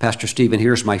said, "Pastor Stephen,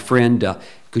 here's my friend.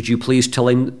 Could you please tell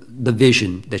him the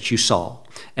vision that you saw?"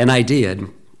 And I did.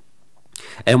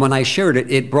 And when I shared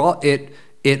it, it brought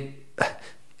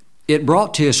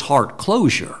to his heart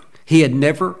closure. He had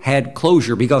never had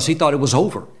closure because he thought it was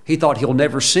over. He thought he'll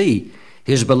never see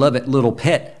his beloved little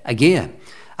pet again.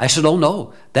 I said, "Oh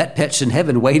no, that pet's in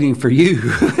heaven waiting for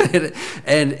you."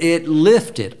 And it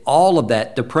lifted all of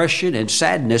that depression and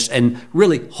sadness and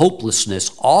really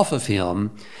hopelessness off of him.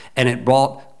 And it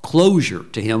brought closure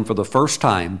to him for the first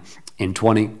time in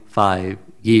 25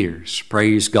 years.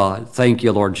 Praise God. Thank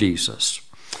you, Lord Jesus.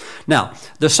 Now,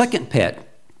 the second pet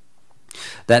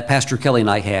that Pastor Kelly and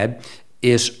I had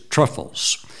is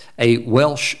Truffles, a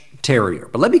Welsh Terrier.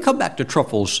 But let me come back to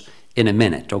Truffles in a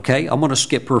minute, okay? I'm going to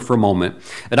skip her for a moment.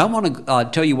 And I want to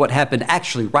tell you what happened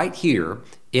actually right here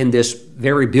in this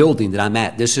very building that I'm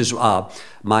at. This is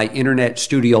my internet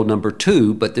studio number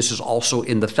 2, but this is also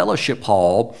in the fellowship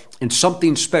hall. And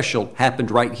something special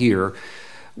happened right here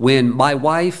when my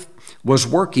wife was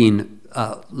working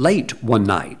late one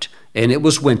night. And it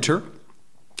was winter.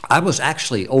 I was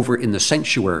actually over in the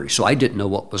sanctuary, so I didn't know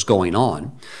what was going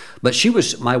on. But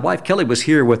my wife Kelly was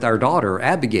here with our daughter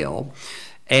Abigail,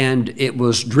 and it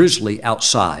was drizzly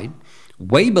outside,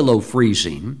 way below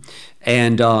freezing,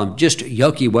 and just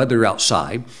yucky weather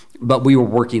outside. But we were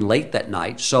working late that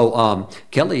night, so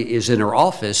Kelly is in her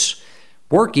office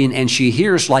working, and she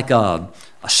hears like a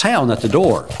sound at the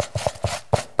door,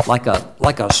 like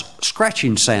a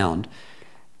scratching sound.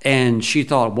 And she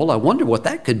thought, well, I wonder what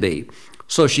that could be.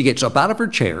 So she gets up out of her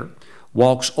chair,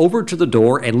 walks over to the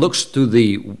door, and looks through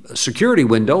the security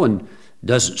window and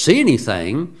doesn't see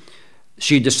anything.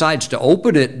 She decides to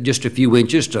open it just a few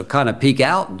inches to kind of peek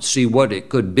out and see what it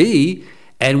could be.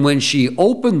 And when she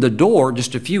opened the door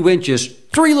just a few inches,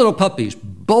 3 little puppies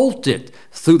bolted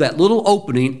through that little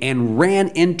opening and ran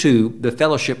into the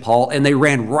fellowship hall, and they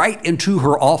ran right into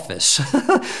her office.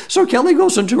 So Kelly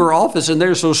goes into her office, and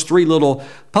there's those 3 little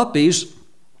puppies.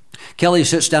 Kelly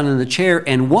sits down in the chair,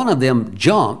 and one of them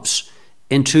jumps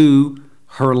into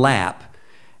her lap.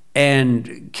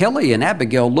 And Kelly and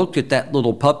Abigail looked at that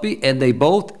little puppy, and they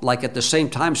both, like at the same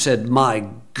time, said, "My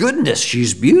goodness,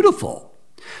 she's beautiful."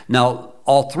 Now,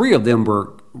 all 3 of them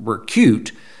were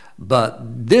cute,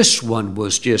 but this one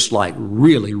was just like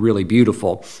really, really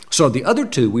beautiful. So the other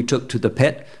 2 we took to the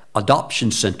pet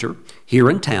adoption center here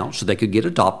in town so they could get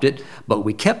adopted, but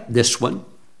we kept this one.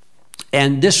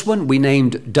 And this one we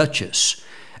named Duchess.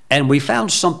 And we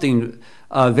found something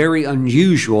very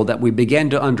unusual that we began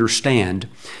to understand.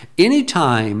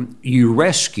 Anytime you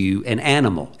rescue an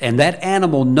animal and that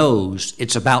animal knows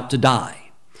it's about to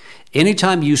die,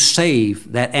 anytime you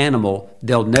save that animal,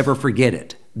 they'll never forget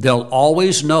it. They'll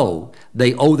always know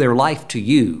they owe their life to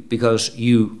you because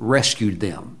you rescued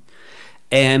them.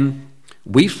 And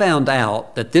we found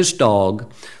out that this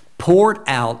dog poured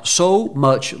out so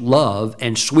much love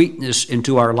and sweetness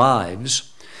into our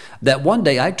lives that one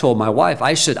day I told my wife,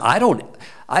 I said, I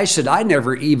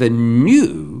never even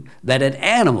knew that an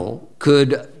animal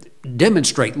could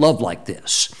demonstrate love like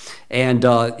this. And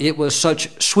it was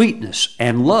such sweetness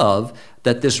and love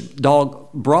that this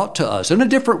dog brought to us in a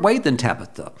different way than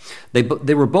Tabitha.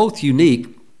 They were both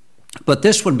unique, but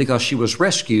this one, because she was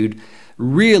rescued,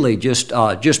 really just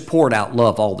poured out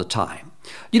love all the time.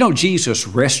 You know, Jesus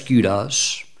rescued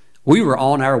us. We were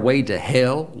on our way to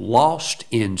hell, lost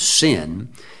in sin,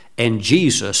 and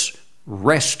Jesus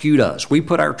rescued us. We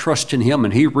put our trust in Him,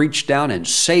 and He reached down and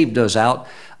saved us out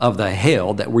of the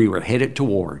hell that we were headed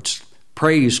towards.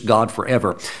 Praise God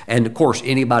forever. And of course,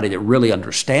 anybody that really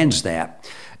understands that,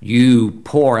 you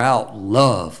pour out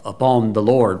love upon the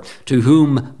Lord. To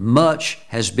whom much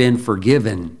has been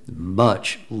forgiven,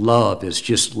 much love is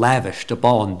just lavished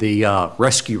upon the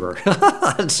rescuer.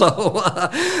 And so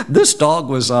this dog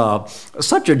was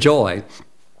such a joy.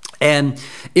 And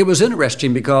it was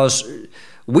interesting because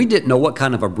we didn't know what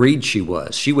kind of a breed she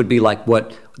was. She would be like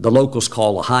what the locals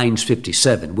call a Heinz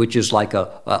 57, which is like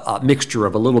a mixture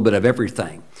of a little bit of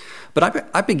everything. But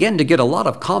I began to get a lot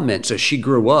of comments as she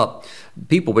grew up.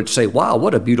 People would say, "Wow,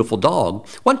 what a beautiful dog."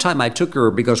 One time I took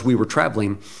her because we were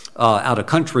traveling out of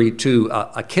country to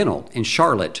a kennel in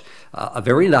Charlotte, a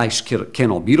very nice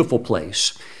kennel, beautiful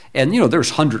place. And, you know, there's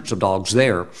hundreds of dogs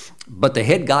there. But the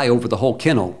head guy over the whole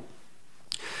kennel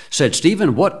said,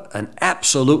 "Stephen, what an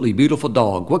absolutely beautiful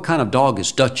dog. What kind of dog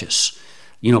is Duchess?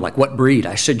 You know, like what breed?"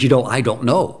 I said, I don't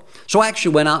know." So I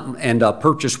actually went out and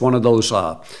purchased one of those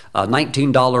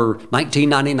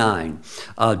 $19.99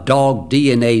 dog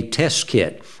DNA test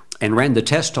kit and ran the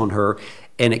test on her.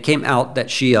 And it came out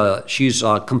that she's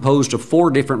composed of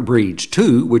 4 different breeds,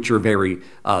 2 which are very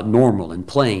normal and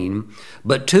plain,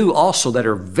 but 2 also that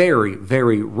are very,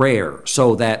 very rare.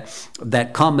 So that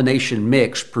combination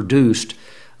mix produced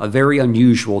a very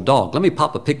unusual dog. Let me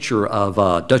pop a picture of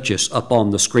Duchess up on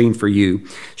the screen for you.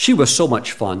 She was so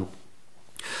much fun.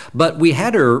 But we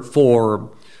had her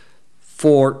for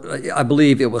I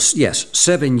believe it was,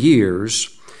 7 years.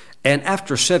 And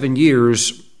after 7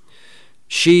 years,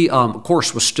 she, of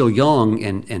course, was still young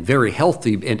and very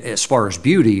healthy as far as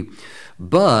beauty,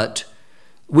 but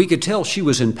we could tell she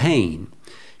was in pain.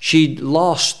 She'd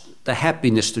lost the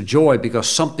happiness, the joy, because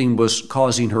something was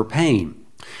causing her pain.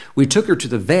 We took her to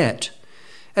the vet,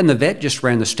 and the vet just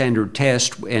ran the standard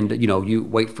test, and, you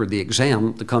wait for the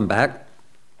exam to come back.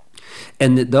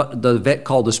 And the vet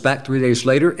called us back 3 days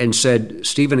later and said,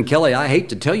 "Stephen and Kelly, I hate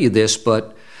to tell you this,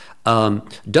 but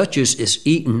Duchess is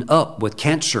eaten up with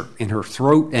cancer in her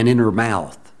throat and in her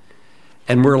mouth."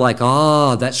 And we're like,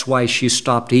 that's why she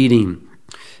stopped eating.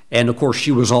 And of course,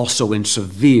 she was also in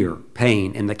severe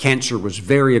pain, and the cancer was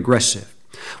very aggressive.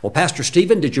 "Well, Pastor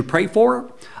Stephen, did you pray for her?"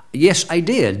 "Yes, I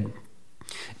did.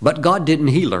 But God didn't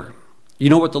heal her." You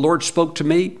know what the Lord spoke to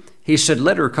me? he said,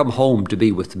 let her come home to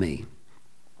be with me.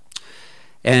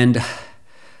 And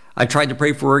I tried to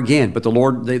pray for her again, but the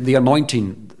Lord, the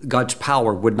anointing, God's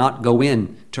power would not go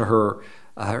into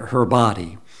her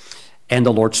body. And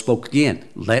the Lord spoke again,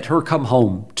 let her come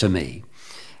home to me.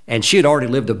 And she had already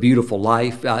lived a beautiful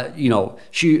life.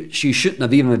 She shouldn't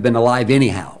have even been alive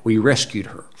anyhow. We rescued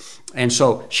her. And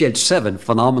so she had 7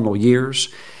 phenomenal years.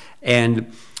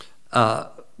 And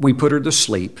we put her to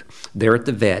sleep there at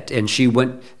the vet. And she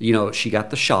went, she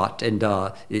got the shot. And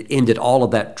it ended all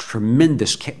of that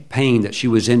tremendous pain that she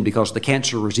was in because the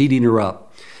cancer was eating her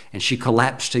up. And she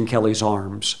collapsed in Kelly's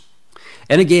arms.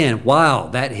 And again, wow,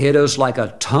 that hit us like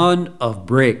a ton of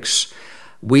bricks.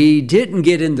 We didn't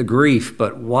get into grief,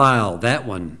 but wow, that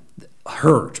one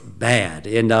hurt bad.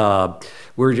 And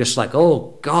we're just like,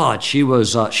 oh God,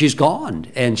 she's gone.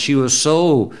 And she was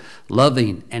so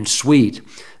loving and sweet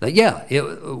that,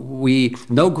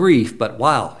 no grief, but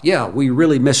wow, yeah, we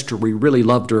really missed her. We really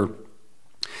loved her.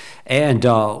 And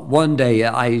one day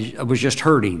I was just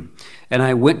hurting, and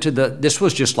I went to this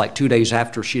was just like 2 days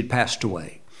after she had passed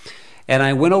away. And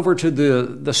I went over to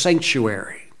the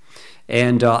sanctuary,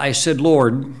 and I said,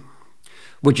 Lord,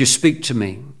 would you speak to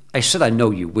me? I said, I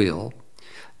know you will.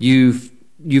 You've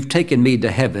taken me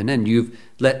to heaven, and you've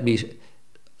let me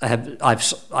I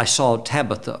saw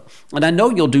Tabitha, and I know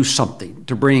you'll do something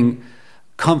to bring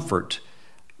comfort.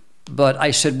 But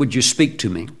I said, would you speak to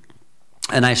me?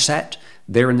 And I sat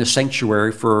there in the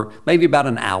sanctuary for maybe about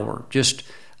an hour, just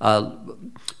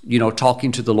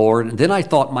talking to the Lord. And then I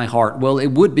thought in my heart, well,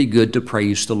 it would be good to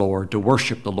praise the Lord, to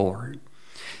worship the Lord.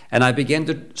 And I began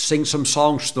to sing some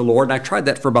songs to the Lord, and I tried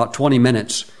that for about 20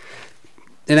 minutes.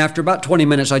 And after about 20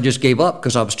 minutes, I just gave up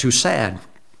because I was too sad.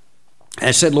 And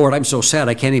I said, Lord, I'm so sad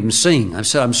I can't even sing. I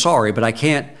said, I'm sorry, but I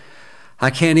can't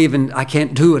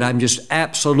do it. I'm just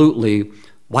absolutely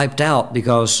wiped out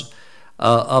because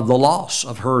of the loss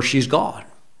of her. She's gone.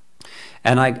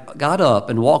 And I got up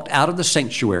and walked out of the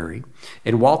sanctuary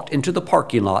and walked into the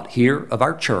parking lot here of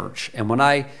our church. And when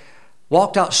I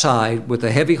walked outside with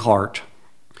a heavy heart,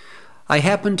 I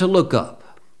happened to look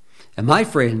up. And my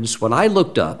friends, when I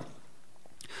looked up,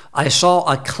 I saw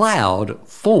a cloud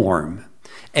form.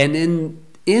 And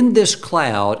in this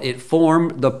cloud, it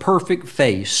formed the perfect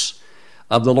face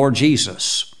of the Lord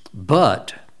Jesus.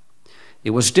 But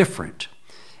it was different.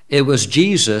 It was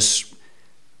Jesus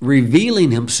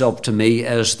revealing himself to me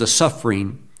as the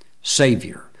suffering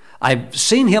Savior. I've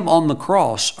seen him on the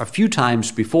cross a few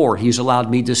times before. He's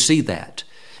allowed me to see that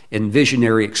in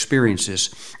visionary experiences.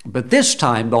 But this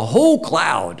time, the whole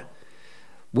cloud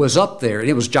was up there, and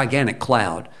it was a gigantic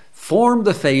cloud, formed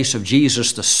the face of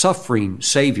Jesus, the suffering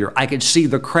Savior. I could see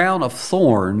the crown of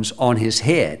thorns on his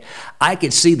head. I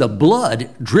could see the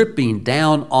blood dripping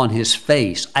down on his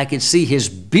face. I could see his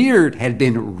beard had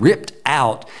been ripped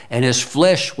out and his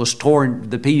flesh was torn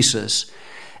to pieces.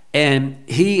 And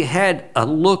he had a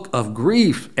look of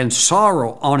grief and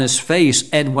sorrow on his face.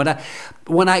 And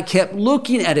when I kept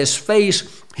looking at his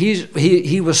face,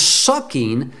 he was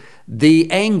sucking the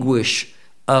anguish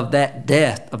of that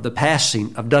death, of the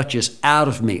passing of Duchess, out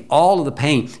of me. All of the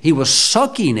pain, he was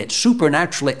sucking it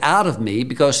supernaturally out of me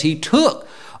because he took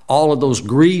all of those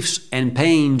griefs and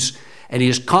pains and he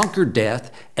has conquered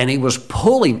death, and he was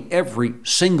pulling every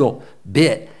single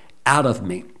bit out of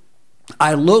me.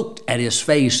 I looked at his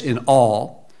face in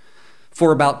awe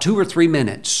for about 2 or 3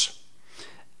 minutes.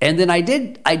 And then I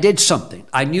did something.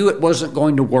 I knew it wasn't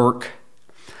going to work.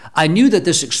 I knew that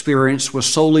this experience was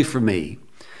solely for me.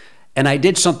 And I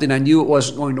did something I knew it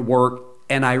wasn't going to work.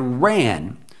 And I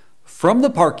ran from the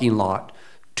parking lot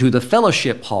to the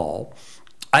fellowship hall.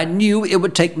 I knew it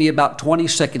would take me about 20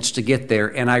 seconds to get there.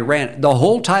 And I ran. The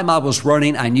whole time I was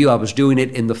running, I knew I was doing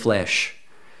it in the flesh,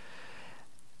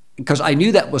 because I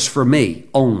knew that was for me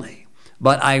only.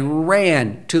 But I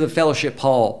ran to the fellowship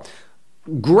hall,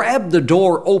 grabbed the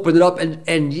door, opened it up,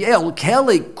 and yelled,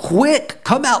 "Kelly, quick,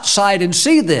 come outside and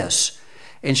see this."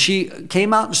 And she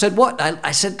came out and said, "What?"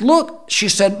 I said, "Look." She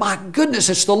said, "My goodness,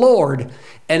 it's the Lord."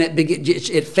 And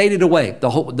it faded away.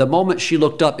 The moment she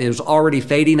looked up, it was already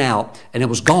fading out, and it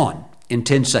was gone in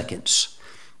 10 seconds.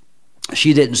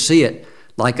 She didn't see it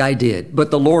like I did. But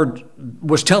the Lord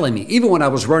was telling me, even when I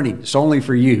was running, "It's only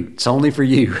for you. It's only for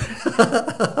you."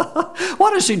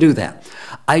 Why does he do that?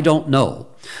 I don't know.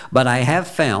 But I have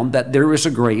found that there is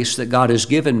a grace that God has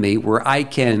given me where I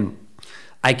can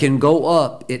go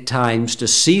up at times to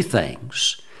see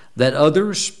things that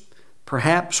others,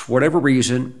 perhaps for whatever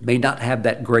reason, may not have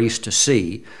that grace to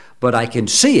see, but I can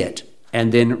see it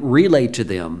and then relay to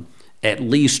them at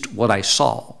least what I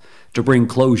saw to bring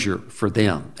closure for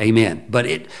them. Amen. But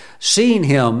seeing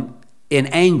him in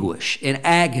anguish, in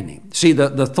agony. See,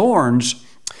 the thorns,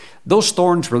 those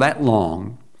thorns were that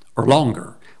long or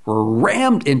longer, were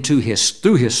rammed through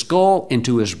his skull,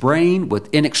 into his brain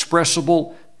with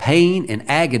inexpressible pain and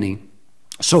agony.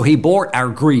 So he bore our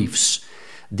griefs,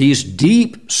 these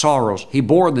deep sorrows. He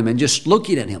bore them, and just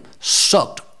looking at him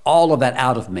sucked all of that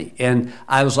out of me. And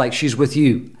I was like, she's with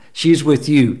you. She's with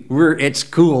you. It's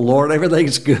cool, Lord.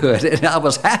 Everything's good. And I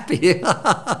was happy.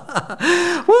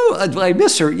 Woo, I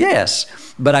miss her, yes.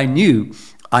 But I knew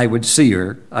I would see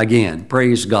her again.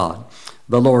 Praise God.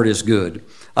 The Lord is good.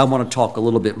 I want to talk a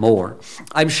little bit more.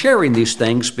 I'm sharing these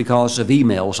things because of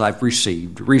emails I've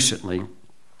received recently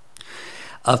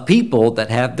of people that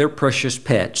have their precious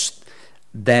pets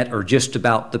that are just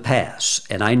about to pass.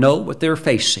 And I know what they're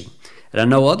facing. And I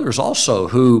know others also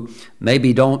who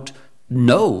maybe don't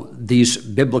know these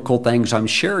biblical things I'm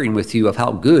sharing with you of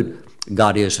how good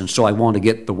God is. And so I want to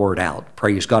get the word out.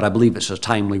 Praise God. I believe it's a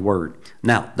timely word.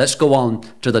 Now, let's go on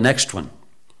to the next one.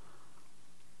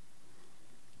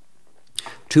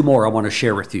 Two more I want to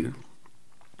share with you.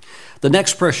 The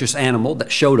next precious animal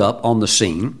that showed up on the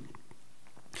scene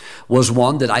was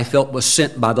one that I felt was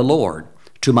sent by the Lord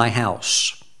to my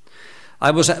house.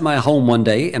 I was at my home one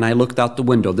day and I looked out the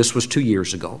window. This was 2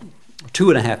 years ago,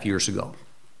 2.5 years ago.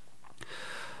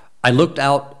 I looked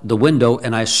out the window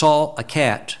and I saw a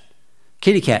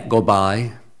kitty cat go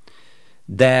by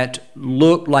that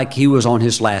looked like he was on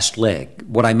his last leg.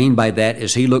 What I mean by that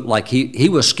is he looked like he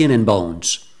was skin and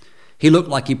bones. He looked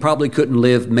like he probably couldn't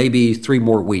live maybe 3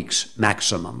 more weeks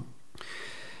maximum.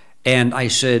 And I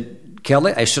said,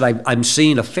 Kelly, I'm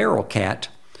seeing a feral cat,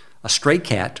 a stray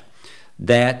cat,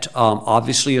 that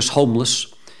obviously is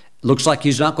homeless. Looks like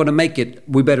he's not going to make it.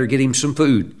 We better get him some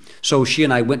food. So she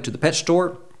and I went to the pet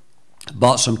store,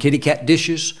 bought some kitty cat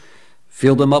dishes,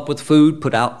 filled them up with food,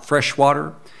 put out fresh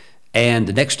water, and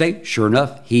the next day, sure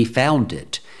enough, he found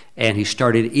it. And he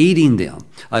started eating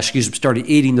started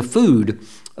eating the food,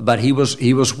 but he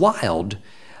was wild.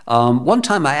 One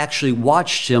time I actually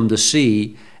watched him to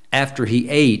see, after he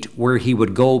ate, where he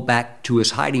would go back to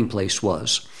his hiding place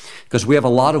was. Because we have a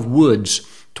lot of woods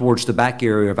towards the back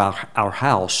area of our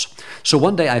house. So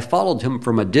one day I followed him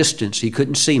from a distance. He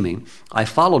couldn't see me. I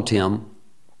followed him,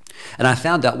 and I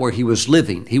found out where he was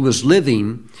living. He was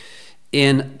living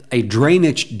in a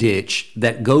drainage ditch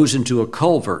that goes into a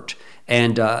culvert,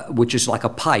 and which is like a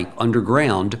pipe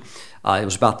underground. It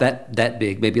was about that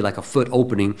big, maybe like a foot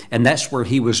opening, and that's where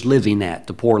he was living at,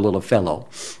 the poor little fellow.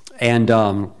 And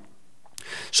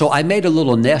so I made a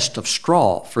little nest of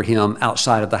straw for him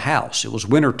outside of the house. It was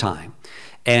wintertime.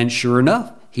 And sure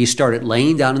enough, he started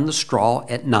laying down in the straw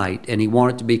at night, and he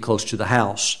wanted to be close to the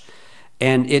house.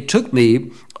 And it took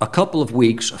me a couple of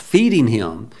weeks feeding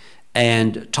him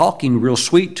and talking real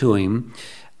sweet to him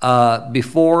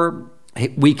before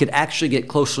we could actually get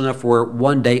close enough where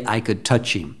one day I could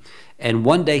touch him. And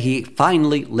one day he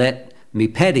finally let me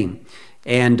pet him.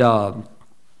 And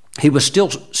he was still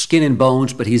skin and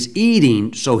bones, but he's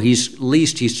eating, so at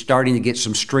least he's starting to get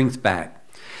some strength back.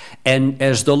 And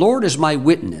as the Lord is my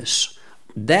witness,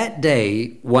 that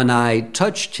day when I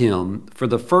touched him for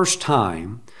the first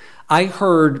time, I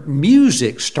heard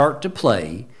music start to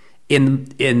play in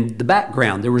the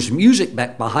background. There was music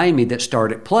back behind me that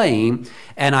started playing,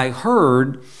 and I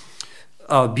heard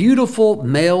a beautiful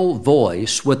male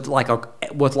voice with like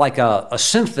a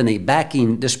symphony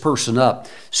backing this person up,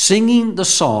 singing the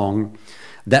song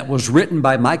that was written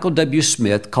by Michael W.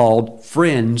 Smith called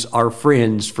 "Friends Are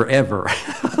Friends Forever."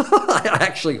 I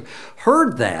actually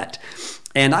heard that,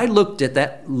 and I looked at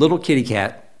that little kitty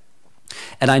cat,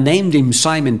 and I named him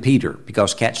Simon Peter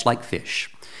because cats like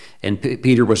fish, and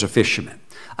Peter was a fisherman.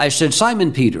 I said,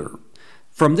 Simon Peter,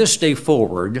 from this day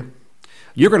forward,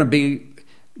 you're going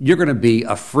to be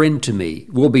a friend to me.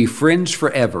 We'll be friends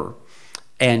forever.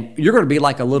 And you're going to be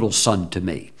like a little son to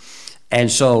me.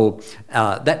 And so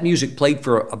that music played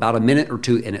for about a minute or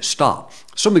two and it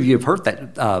stopped. Some of you have heard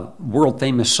that world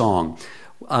famous song.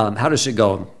 How does it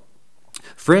go?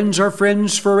 Friends are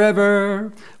friends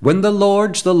forever when the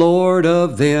Lord's the Lord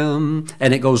of them.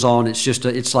 And it goes on.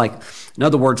 It's like, in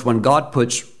other words, when God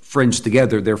puts friends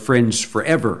together, they're friends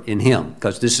forever in Him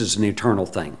because this is an eternal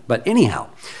thing. But anyhow,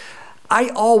 I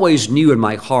always knew in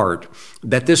my heart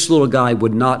that this little guy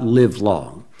would not live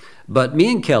long. But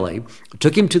me and Kelly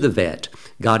took him to the vet,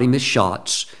 got him his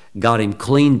shots, got him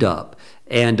cleaned up.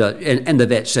 And the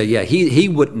vet said, yeah, he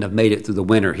wouldn't have made it through the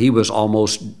winter. He was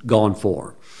almost gone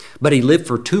for. But he lived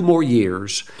for 2 more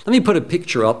years. Let me put a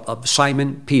picture up of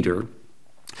Simon Peter.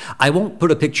 I won't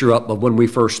put a picture up of when we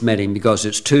first met him because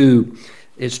it's too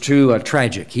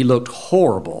tragic. He looked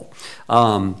horrible.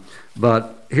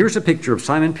 But here's a picture of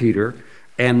Simon Peter,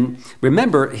 And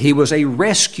remember, he was a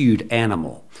rescued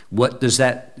animal. What does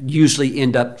that usually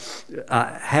end up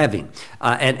having?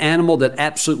 An animal that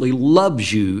absolutely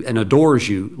loves you and adores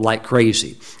you like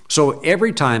crazy. So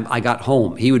every time I got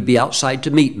home, he would be outside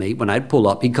to meet me. When I'd pull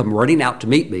up, he'd come running out to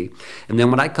meet me. And then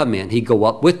when I come in, he'd go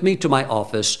up with me to my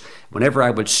office. Whenever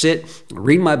I would sit,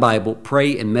 read my Bible,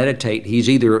 pray, and meditate, he's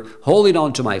either holding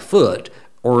on to my foot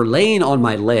or laying on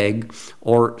my leg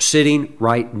or sitting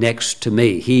right next to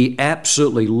me. He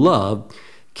absolutely loved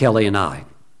Kelly and I.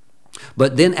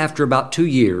 But then after about 2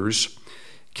 years,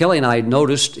 Kelly and I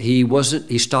noticed he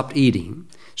stopped eating.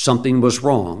 Something was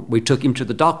wrong. We took him to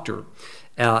the doctor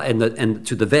and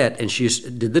to the vet, and she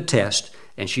did the test,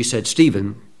 and she said,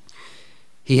 Stephen,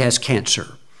 he has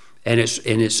cancer, and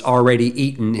it's already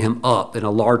eaten him up in a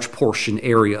large portion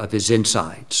area of his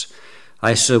insides.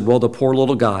 I said, well, the poor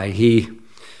little guy,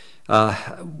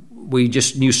 we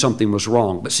just knew something was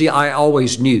wrong. But see, I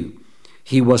always knew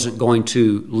he wasn't going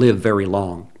to live very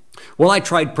long. Well, I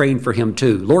tried praying for him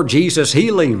too. Lord Jesus,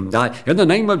 heal him in the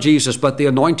name of Jesus. But the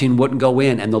anointing wouldn't go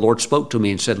in. And the Lord spoke to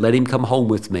me and said, let him come home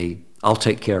with me. I'll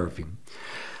take care of him.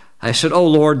 I said, oh,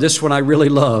 Lord, this one I really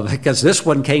love, because this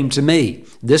one came to me.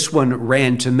 This one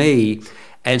ran to me.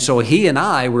 And so he and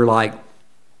I were like,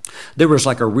 there was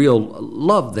like a real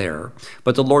love there.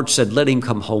 But the Lord said, let him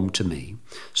come home to me.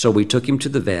 So we took him to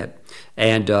the vet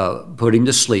and put him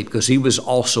to sleep, because he was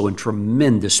also in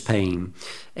tremendous pain,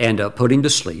 and put him to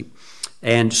sleep.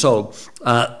 And so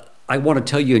I want to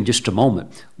tell you in just a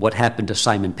moment what happened to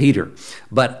Simon Peter.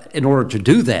 But in order to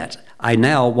do that, I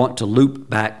now want to loop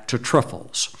back to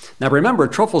Truffles. Now remember,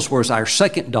 Truffles was our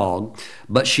second dog,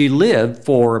 but she lived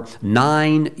for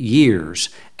 9 years.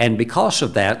 And because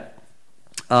of that,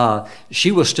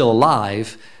 she was still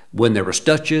alive when there was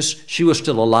Duchess. She was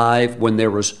still alive when there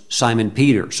was Simon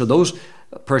Peter. So those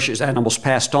precious animals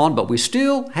passed on, but we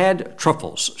still had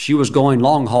Truffles. She was going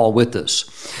long haul with us.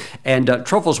 And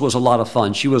Truffles was a lot of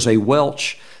fun. She was a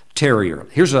Welsh Terrier.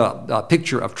 Here's a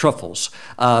picture of Truffles.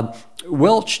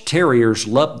 Welsh Terriers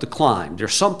love to climb.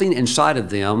 There's something inside of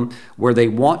them where they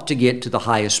want to get to the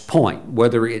highest point,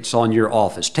 whether it's on your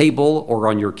office table or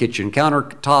on your kitchen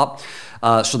countertop.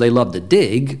 So they love to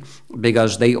dig,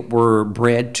 because they were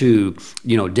bred to,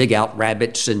 dig out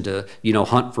rabbits and to,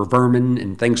 hunt for vermin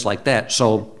and things like that.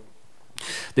 So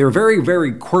they're a very,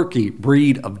 very quirky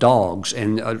breed of dogs,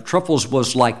 and Truffles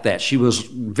was like that. She was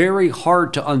very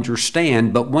hard to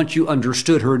understand, but once you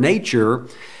understood her nature,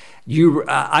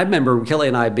 I remember Kelly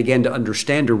and I began to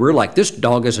understand her. We're like, this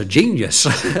dog is a genius.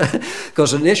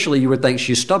 Because initially you would think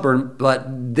she's stubborn, but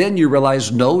then you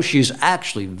realize, no, she's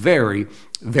actually very,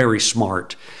 very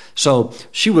smart. So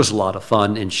she was a lot of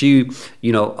fun. And she,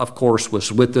 of course,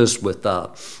 was with us with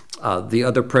the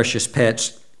other precious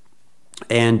pets.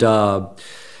 And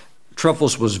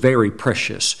Truffles was very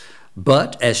precious.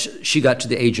 But as she got to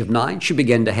the age of 9, she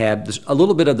began to have a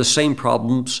little bit of the same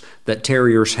problems that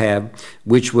terriers have,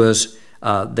 which was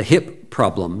the hip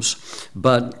problems.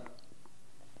 But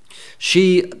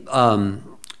she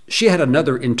had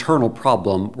another internal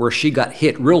problem where she got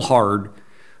hit real hard,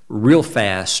 real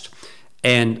fast.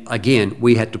 And again,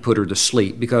 we had to put her to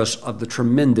sleep because of the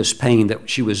tremendous pain that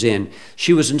she was in.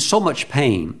 She was in so much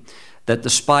pain that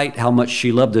despite how much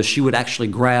she loved us, she would actually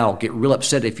growl, get real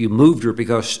upset if you moved her,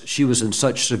 because she was in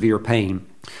such severe pain.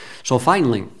 So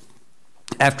finally,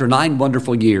 after 9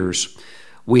 wonderful years,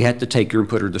 we had to take her and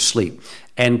put her to sleep.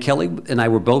 And Kelly and I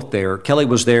were both there. Kelly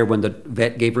was there when the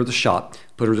vet gave her the shot,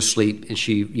 put her to sleep, and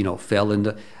she, fell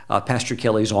into Pastor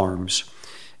Kelly's arms.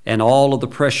 And all of the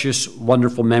precious,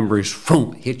 wonderful memories,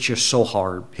 boom, hit you so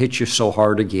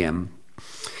hard again.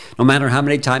 No matter how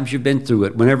many times you've been through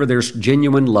it, whenever there's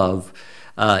genuine love,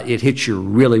 it hits you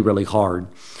really, really hard.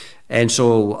 And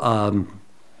so,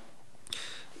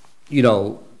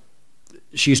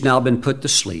 she's now been put to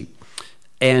sleep.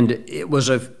 And it was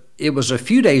a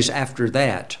few days after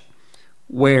that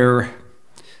where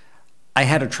I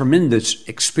had a tremendous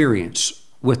experience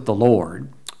with the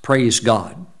Lord. Praise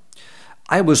God.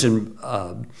 I was in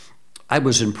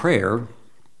prayer,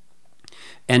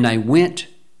 and I went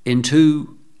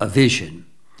into a vision,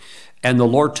 and the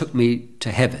Lord took me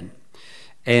to heaven.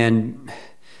 And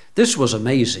this was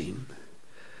amazing.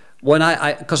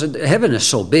 Because heaven is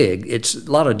so big, it's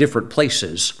a lot of different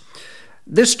places.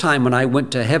 This time when I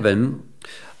went to heaven,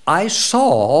 I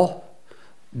saw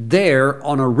there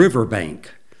on a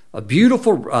riverbank, a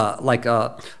beautiful,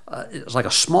 it's like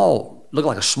a small, looked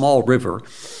like a small river,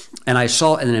 and I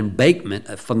saw an embankment,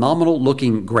 a phenomenal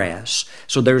looking grass.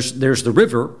 So there's the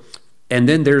river, and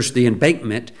then there's the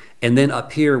embankment, and then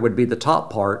up here would be the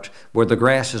top part where the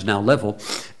grass is now level.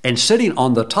 And sitting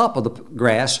on the top of the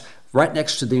grass, right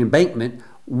next to the embankment,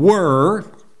 were,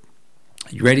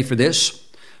 you ready for this?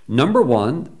 Number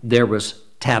one, there was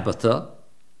Tabitha.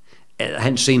 I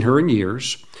hadn't seen her in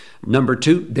years. Number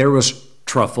two, there was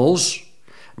Truffles.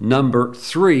 Number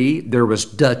three, there was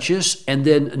Duchess. And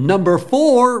then number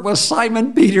four was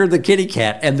Simon Peter the kitty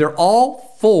cat. And they're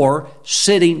all four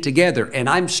sitting together. And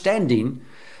I'm standing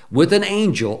with an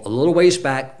angel a little ways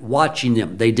back watching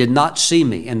them. They did not see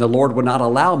me, and the Lord would not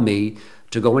allow me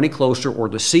to go any closer or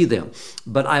to see them.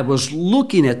 But I was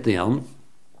looking at them.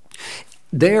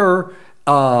 There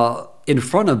in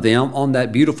front of them on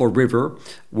that beautiful river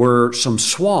were some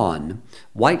swan,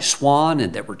 white swan,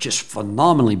 and they were just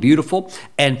phenomenally beautiful.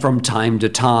 And from time to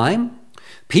time,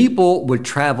 people would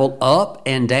travel up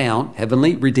and down,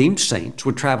 heavenly redeemed saints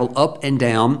would travel up and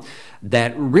down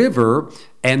that river,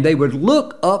 and they would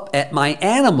look up at my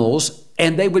animals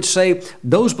and they would say,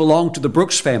 those belong to the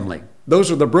Brooks family.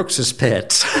 Those are the Brooks'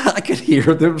 pets. I could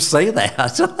hear them say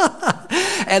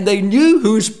that. And they knew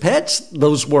whose pets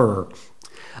those were.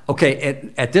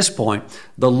 Okay, at this point,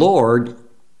 the Lord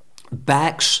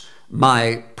backs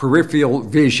my peripheral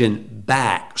vision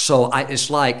back. So it's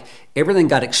like everything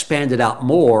got expanded out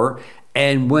more.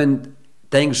 And when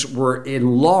things were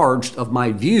enlarged of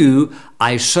my view,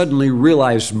 I suddenly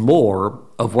realized more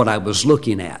of what I was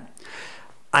looking at.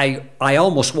 I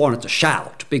almost wanted to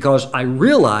shout because I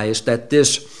realized that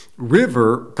this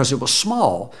river, because it was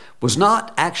small, was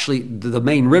not actually the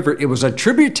main river. It was a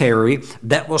tributary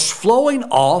that was flowing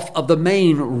off of the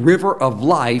main river of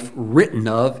life written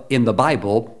of in the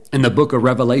Bible, in the book of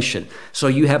Revelation. So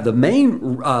you have the main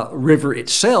river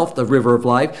itself, the river of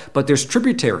life, but there's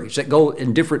tributaries that go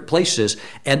in different places.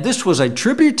 And this was a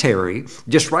tributary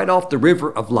just right off the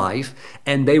river of life.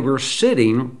 And they were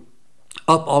sitting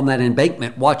up on that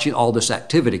embankment watching all this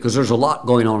activity because there's a lot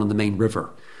going on in the main river.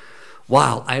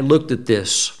 Wow, I looked at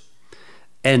this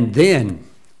and then,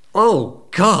 oh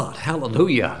God,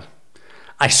 hallelujah.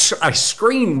 I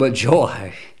screamed with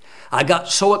joy. I got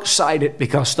so excited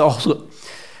because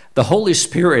the Holy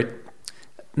Spirit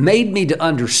made me to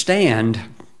understand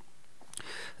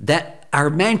that our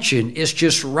mansion is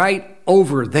just right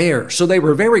over there. So they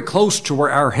were very close to where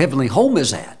our heavenly home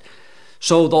is at.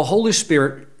 So the Holy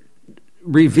Spirit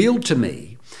revealed to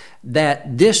me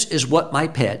that this is what my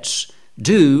pets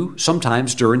do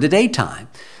sometimes during the daytime.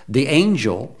 The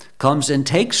angel comes and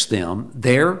takes them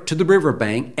there to the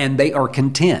riverbank, and they are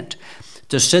content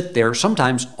to sit there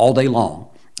sometimes all day long.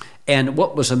 And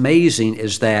what was amazing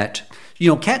is that,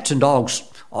 cats and dogs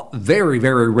very,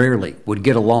 very rarely would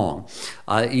get along.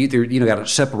 Either, got to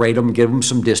separate them, give them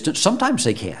some distance. Sometimes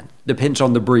they can, depends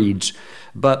on the breeds.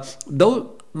 But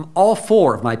though all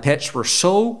four of my pets were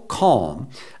so calm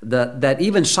that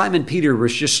even Simon Peter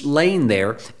was just laying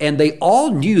there, and they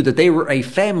all knew that they were a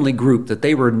family group, that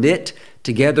they were knit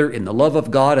together in the love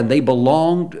of God, and they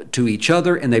belonged to each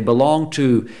other, and they belonged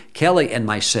to Kelly and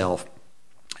myself.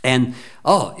 And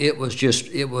it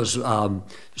was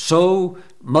so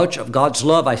much of God's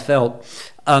love I felt.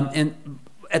 And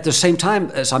at the same time,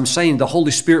 as I'm saying, the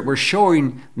Holy Spirit was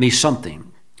showing me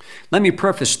something. Let me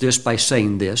preface this by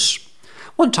saying this.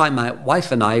 One time, my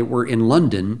wife and I were in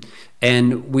London,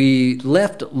 and we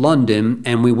left London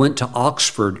and we went to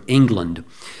Oxford, England,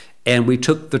 and we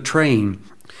took the train.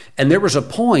 And there was a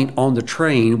point on the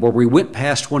train where we went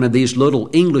past one of these little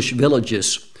English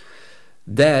villages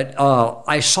that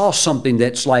I saw something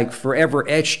that's like forever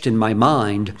etched in my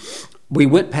mind. We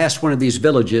went past one of these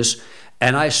villages,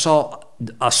 and I saw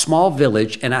a small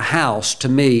village and a house to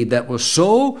me that was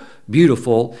so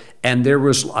beautiful, and there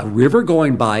was a river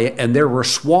going by it, and there were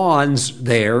swans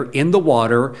there in the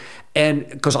water, and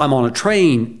because I'm on a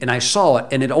train and I saw it,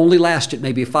 and it only lasted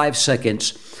maybe 5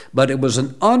 seconds, but it was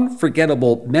an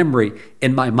unforgettable memory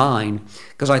in my mind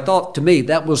because I thought, to me,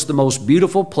 that was the most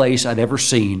beautiful place I'd ever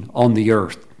seen on the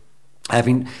earth.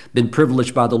 Having been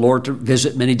privileged by the Lord to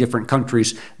visit many different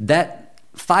countries, that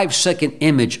 5-second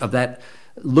image of that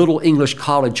little English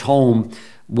cottage home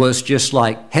was just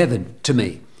like heaven to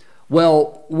me.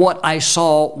 Well, what I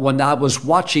saw when I was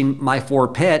watching my four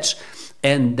pets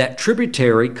and that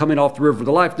tributary coming off the river of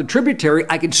the life, the tributary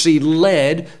I could see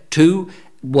led to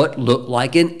what looked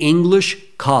like an English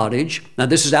cottage. Now,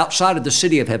 this is outside of the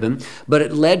city of heaven, but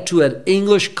it led to an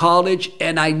English cottage,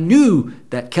 and I knew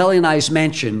that Kelly and I's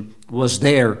mansion was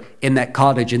there in that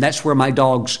cottage, and that's where my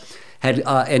dogs had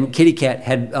and kitty cat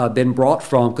had been brought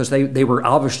from because they were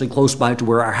obviously close by to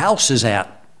where our house is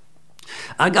at.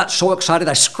 I got so excited,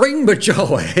 I screamed with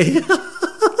joy.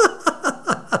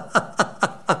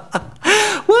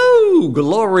 Woo!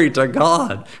 Glory to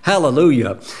God.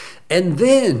 Hallelujah. And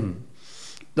then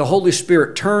the Holy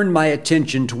Spirit turned my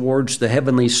attention towards the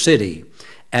heavenly city,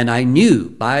 and I knew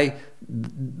by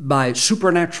by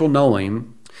supernatural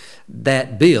knowing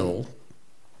that Bill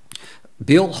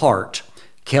Hart,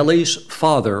 Kelly's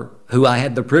father, who I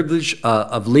had the privilege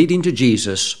of leading to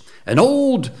Jesus, an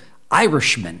old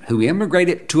Irishman who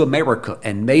immigrated to America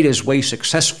and made his way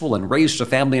successful and raised a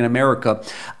family in America,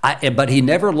 but he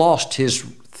never lost his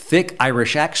thick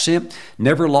Irish accent,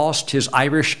 never lost his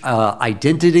Irish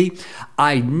identity.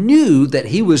 I knew that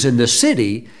he was in the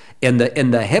city, in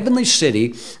the heavenly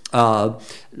city,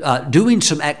 doing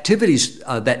some activities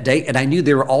that day, and I knew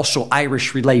they were also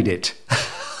Irish related.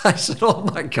 I said, oh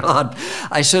my God.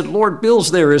 I said, Lord,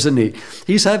 Bill's there, isn't he?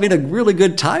 He's having a really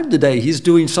good time today. He's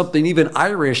doing something even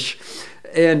Irish.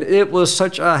 And it was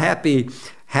such a happy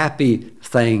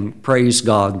thing. Praise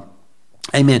God.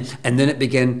 Amen. And then it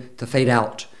began to fade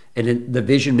out. And the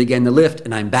vision began to lift.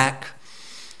 And I'm back.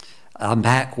 I'm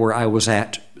back where I was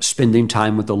at, spending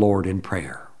time with the Lord in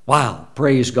prayer. Wow.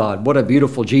 Praise God. What a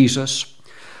beautiful Jesus.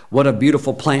 What a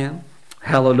beautiful plan.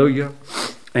 Hallelujah.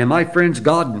 And my friends,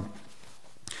 God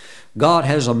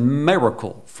has a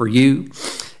miracle for you.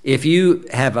 If you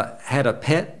have had a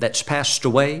pet that's passed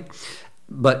away,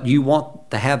 but you want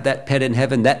to have that pet in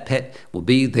heaven, that pet will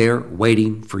be there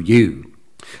waiting for you.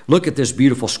 Look at this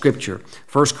beautiful scripture,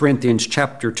 1 Corinthians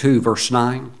chapter 2, verse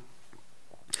 9.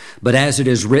 But as it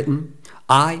is written,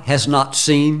 eye has not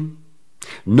seen,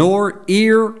 nor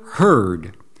ear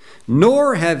heard,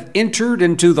 nor have entered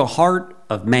into the heart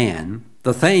of man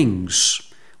the things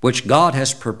which God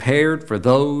has prepared for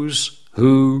those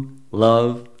who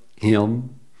love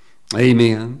Him.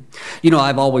 Amen. You know,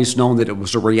 I've always known that it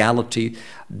was a reality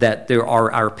that there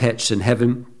are our pets in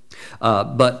heaven.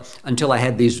 But until I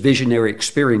had these visionary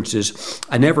experiences,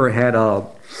 I never had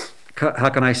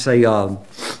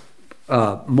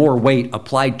more weight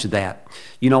applied to that.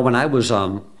 You know, when I was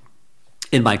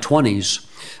in my 20s,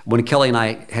 when Kelly and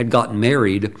I had gotten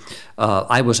married,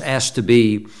 I was asked to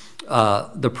be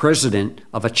the president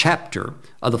of a chapter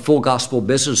of the Full Gospel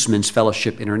Businessmen's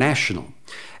Fellowship International.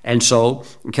 And so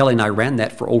Kelly and I ran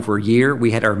that for over a year.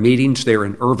 We had our meetings there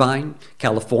in Irvine,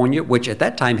 California, which at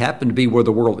that time happened to be where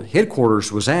the world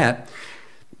headquarters was at.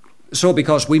 So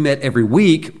because we met every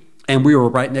week and we were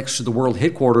right next to the world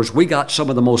headquarters, we got some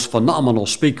of the most phenomenal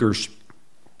speakers,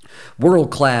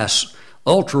 world-class,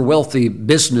 ultra-wealthy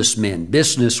businessmen,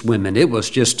 businesswomen. It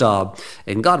was just,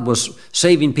 and God was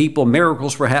saving people.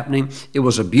 Miracles were happening. It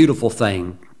was a beautiful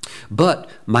thing. But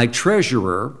my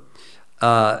treasurer,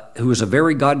 who was a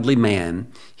very godly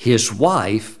man, his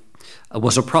wife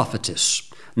was a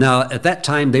prophetess. Now, at that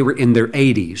time, they were in their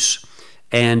 80s,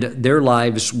 and their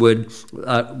lives would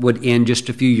end just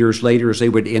a few years later as they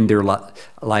would end their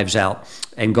lives out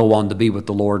and go on to be with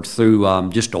the Lord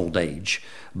through just old age.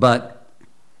 But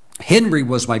Henry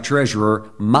was my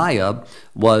treasurer. Maya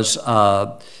was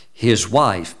his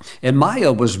wife. And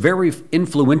Maya was very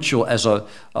influential as a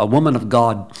woman of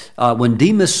God. When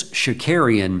Demas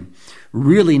Shakarian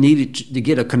really needed to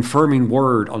get a confirming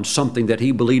word on something that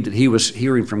he believed that he was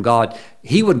hearing from God,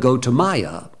 he would go to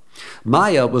Maya.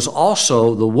 Maya was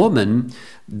also the woman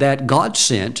that God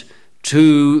sent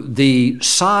to the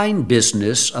sign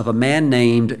business of a man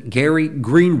named Gary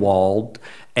Greenwald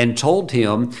and told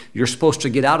him, you're supposed to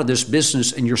get out of this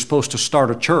business and you're supposed to start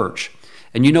a church.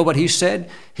 And you know what he said?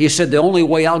 He said, the only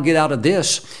way I'll get out of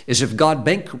this is if God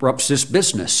bankrupts this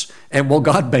business. And well,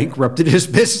 God bankrupted his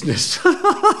business.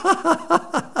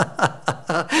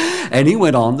 And he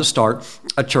went on to start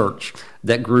a church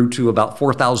that grew to about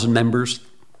 4,000 members.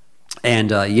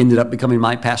 And he ended up becoming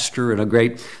my pastor and a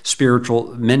great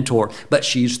spiritual mentor. But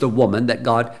she's the woman that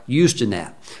God used in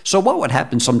that. So what would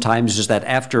happen sometimes is that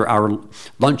after our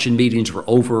luncheon meetings were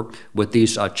over with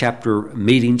these chapter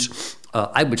meetings,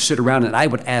 I would sit around and I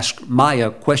would ask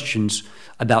Maya questions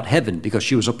about heaven because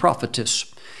she was a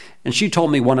prophetess. And she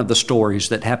told me one of the stories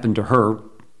that happened to her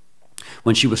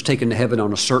when she was taken to heaven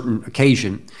on a certain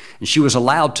occasion, and she was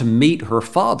allowed to meet her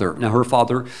father. Now, her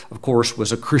father, of course,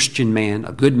 was a Christian man,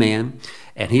 a good man,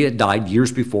 and he had died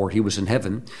years before he was in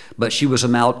heaven, but she was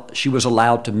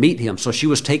allowed to meet him. So she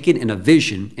was taken in a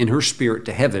vision in her spirit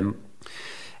to heaven,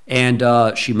 and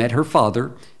she met her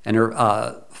father, and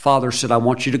her father said, I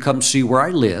want you to come see where I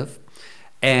live,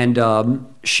 and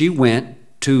she went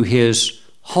to his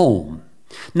home.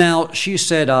 Now, she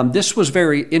said this was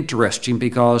very interesting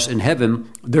because in heaven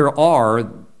there are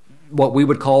what we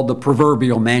would call the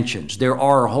proverbial mansions. There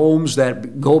are homes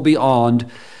that go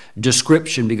beyond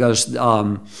description because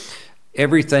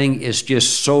everything is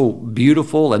just so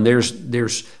beautiful, and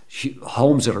there's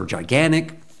homes that are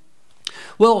gigantic.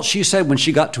 Well, she said when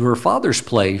she got to her father's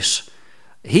place,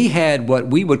 he had what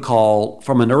we would call,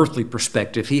 from an earthly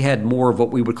perspective, he had more of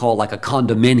what we would call like a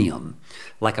condominium,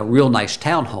 like a real nice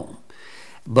townhome.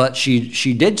 But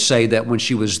she did say that when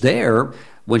she was there,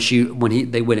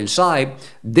 they went inside,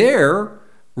 there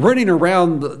running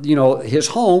around, his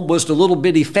home was the little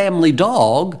bitty family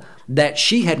dog that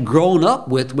she had grown up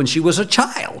with when she was a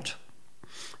child.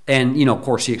 And, of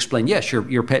course, he explained, yes,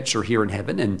 your pets are here in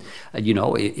heaven. And,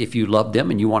 if you love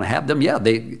them and you want to have them, yeah,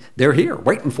 they're here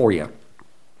waiting for you.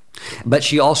 But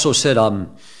she also said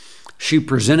she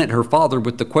presented her father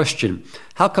with the question,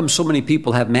 how come so many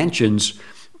people have mansions,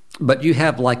 but you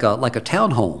have like a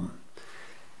townhome?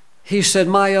 He said,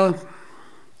 Maya,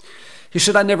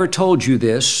 I never told you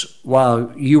this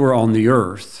while you were on the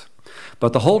earth.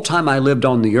 But the whole time I lived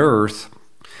on the earth,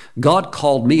 God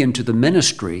called me into the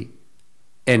ministry,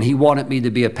 and he wanted me to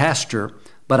be a pastor,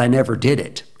 but I never did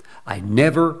it. I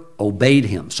never obeyed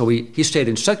him. So he stayed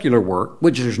in secular work,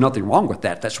 which there's nothing wrong with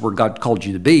that. That's where God called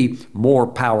you to be. More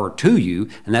power to you,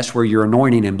 and that's where your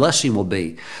anointing and blessing will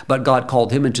be. But God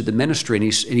called him into the ministry,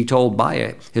 and he told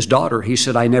Maya, his daughter, he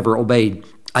said, I never obeyed.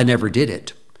 I never did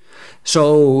it.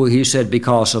 So he said,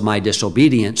 because of my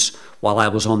disobedience while I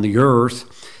was on the earth,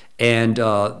 and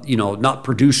not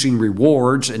producing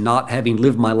rewards and not having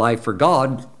lived my life for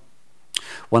God,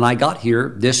 when I got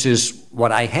here, this is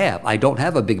what I have. I don't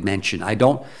have a big mansion. I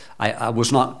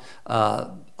was not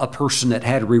a person that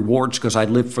had rewards because I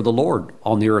lived for the Lord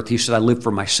on the earth. He said, I lived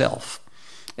for myself.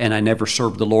 And I never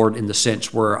served the Lord in the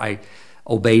sense where I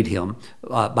obeyed him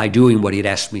by doing what he'd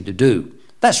asked me to do.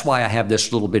 That's why I have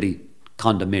this little bitty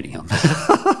condominium.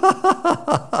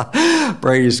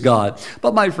 Praise God.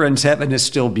 But my friends, heaven is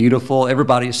still beautiful.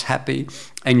 Everybody's happy,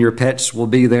 and your pets will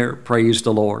be there. Praise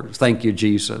the Lord. Thank you,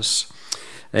 Jesus.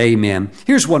 Amen.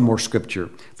 Here's one more scripture.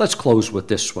 Let's close with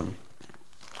this one.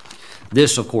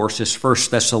 This, of course, is 1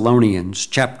 Thessalonians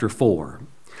chapter 4,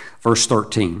 verse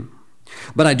 13.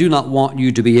 But I do not want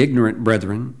you to be ignorant,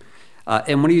 brethren.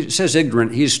 And when he says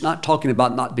ignorant, he's not talking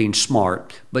about not being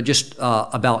smart, but just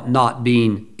about not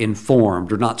being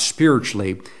informed or not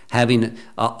spiritually having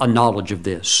a knowledge of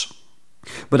this.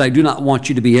 But I do not want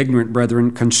you to be ignorant,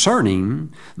 brethren,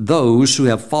 concerning those who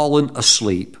have fallen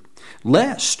asleep,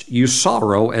 lest you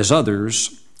sorrow as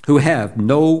others who have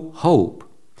no hope.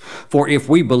 For if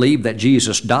we believe that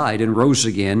Jesus died and rose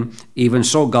again, even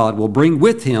so God will bring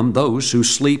with him those who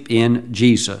sleep in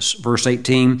Jesus. Verse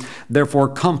 18, therefore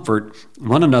comfort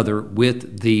one another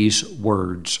with these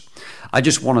words. I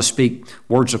just want to speak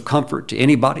words of comfort to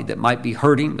anybody that might be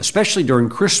hurting, especially during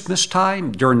Christmas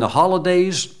time, during the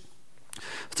holidays,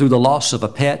 through the loss of a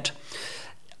pet.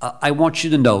 I want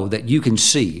you to know that you can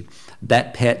see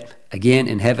that pet again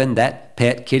in heaven. That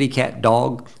pet, kitty, cat,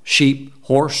 dog, sheep,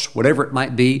 horse, whatever it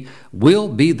might be, will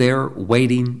be there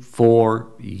waiting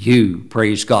for you.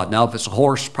 Praise God. Now, if it's a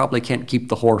horse, probably can't keep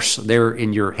the horse there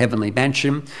in your heavenly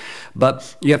mansion.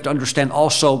 But you have to understand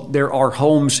also there are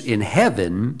homes in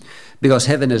heaven because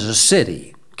heaven is a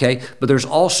city. Okay, but there's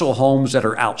also homes that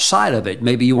are outside of it.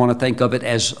 Maybe you want to think of it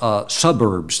as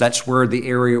suburbs. That's where the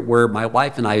area where my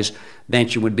wife and I's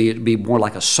mansion would be. It'd be more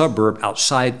like a suburb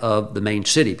outside of the main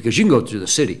city because you can go through the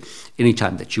city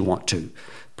anytime that you want to.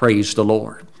 Praise the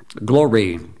Lord.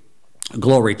 Glory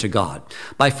to God.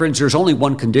 My friends, there's only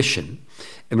one condition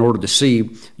in order to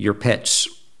see your pets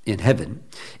in heaven,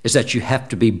 is that you have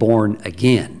to be born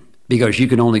again, because you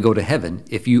can only go to heaven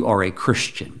if you are a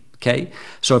Christian. Okay?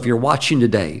 So if you're watching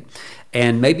today,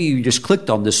 and maybe you just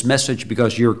clicked on this message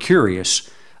because you're curious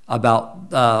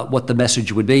about what the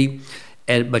message would be,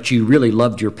 but you really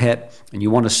loved your pet and you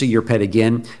want to see your pet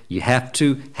again, you have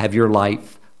to have your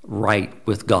life right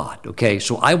with God. Okay,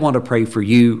 so I want to pray for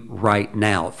you right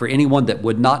now. For anyone that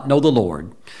would not know the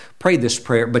Lord, pray this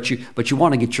prayer, but you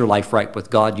want to get your life right with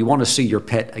God. You want to see your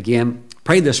pet again.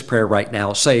 Pray this prayer right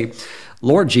now. Say,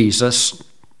 Lord Jesus,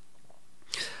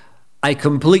 I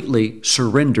completely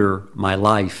surrender my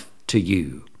life to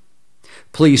you.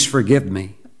 Please forgive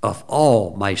me of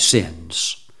all my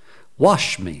sins.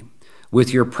 Wash me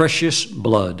with your precious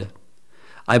blood.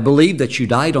 I believe that you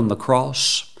died on the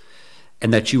cross,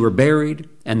 and that you were buried,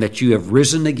 and that you have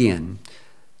risen again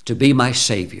to be my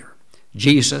Savior.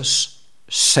 Jesus,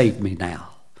 save me now.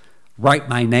 Write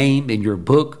my name in your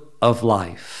book of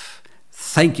life.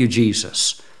 Thank you,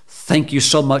 Jesus. Thank you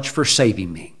so much for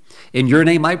saving me. In your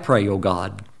name I pray, O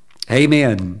God.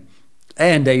 Amen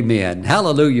and amen.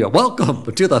 Hallelujah.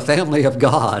 Welcome to the family of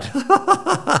God.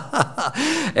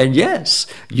 And yes,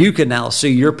 you can now see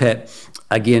your pet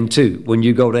again too when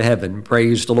you go to heaven.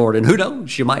 Praise the Lord. And who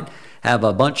knows, you might have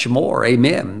a bunch more.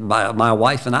 Amen. My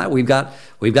wife and I, we've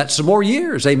got some more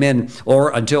years. Amen.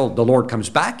 Or until the Lord comes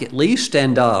back at least.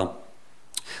 And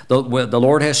The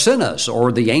Lord has sent us,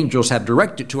 or the angels have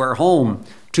directed to our home,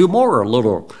 two more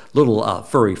little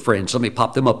furry friends. Let me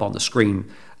pop them up on the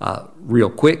screen real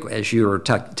quick as you're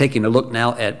taking a look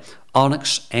now at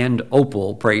Onyx and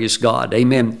Opal. Praise God.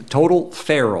 Amen. Total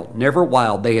feral, never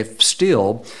wild. They have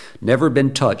still never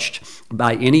been touched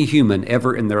by any human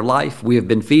ever in their life. We have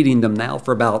been feeding them now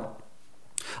for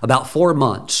about 4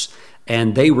 months,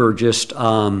 and they were just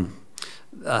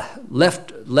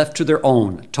left to their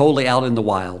own, totally out in the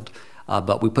wild.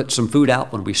 But we put some food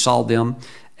out when we saw them,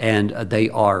 and they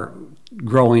are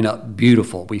growing up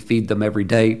beautiful. We feed them every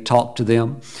day, talk to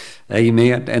them.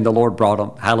 Amen. And the Lord brought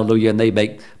them. Hallelujah. And they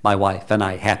make my wife and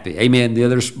I happy. Amen.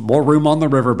 There's more room on the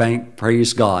riverbank.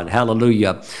 Praise God.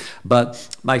 Hallelujah.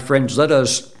 But my friends, let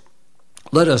us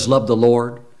love the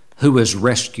Lord who has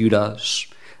rescued us.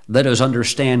 Let us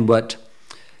understand what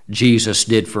Jesus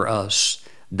did for us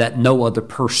that no other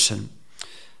person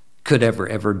could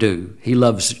ever do. He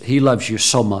loves you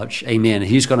so much. Amen.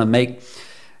 He's going to make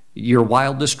your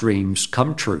wildest dreams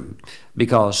come true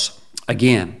because,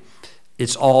 again,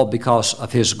 it's all because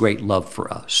of His great love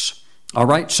for us. All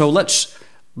right, so let's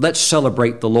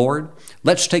celebrate the Lord.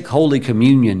 Let's take Holy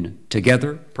Communion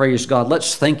together. Praise God.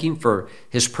 Let's thank Him for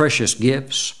His precious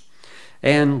gifts.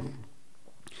 And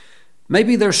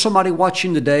maybe there's somebody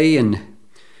watching today and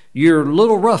you're a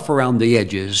little rough around the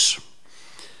edges,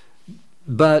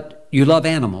 but you love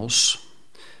animals.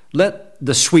 Let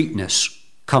the sweetness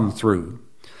come through.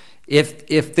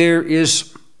 If there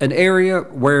is an area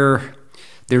where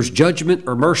there's judgment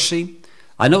or mercy,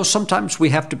 I know sometimes we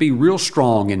have to be real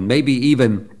strong and maybe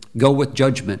even go with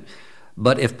judgment,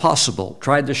 but if possible,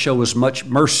 try to show as much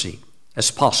mercy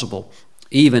as possible,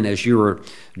 even as you're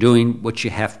doing what you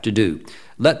have to do.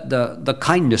 Let the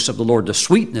kindness of the Lord, the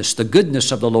sweetness, the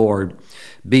goodness of the Lord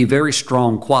be very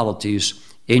strong qualities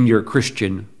in your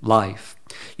Christian life.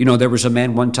 You know, there was a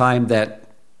man one time that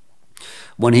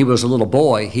when he was a little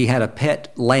boy, he had a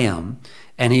pet lamb,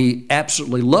 and he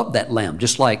absolutely loved that lamb.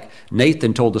 Just like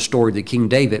Nathan told the story to King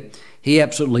David, he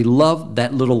absolutely loved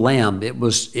that little lamb. It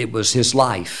was his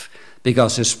life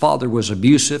because his father was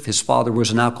abusive. His father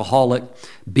was an alcoholic,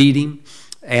 beat him.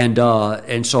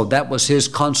 And so that was his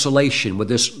consolation with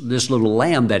this little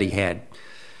lamb that he had.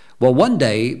 Well, one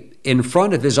day, in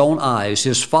front of his own eyes,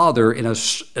 his father, in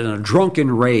a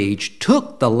drunken rage,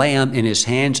 took the lamb in his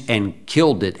hands and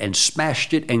killed it and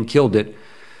smashed it and killed it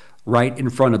right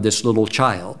in front of this little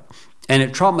child. And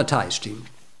it traumatized him.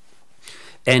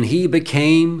 And he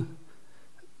became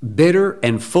bitter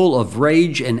and full of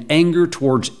rage and anger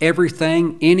towards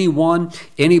everything,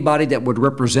 anybody that would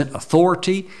represent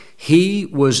authority. He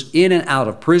was in and out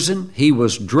of prison. He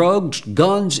was drugged,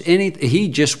 guns, anything. He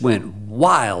just went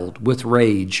wild with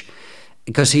rage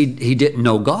because he didn't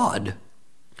know God.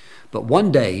 But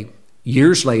one day,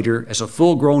 years later, as a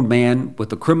full-grown man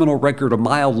with a criminal record a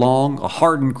mile long, a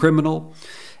hardened criminal,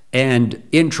 and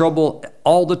in trouble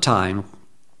all the time,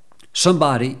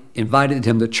 somebody invited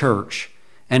him to church.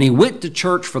 And he went to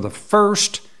church for the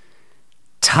first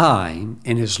time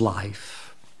in his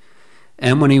life.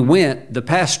 And when he went, the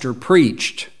pastor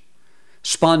preached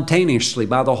spontaneously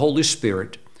by the Holy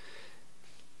Spirit.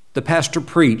 The pastor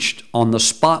preached on the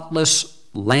spotless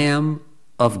Lamb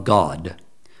of God,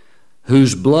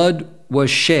 whose blood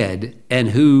was shed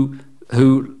and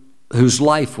whose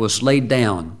life was laid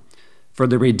down for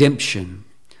the redemption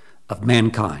of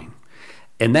mankind.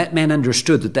 And that man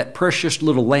understood that precious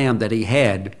little lamb that he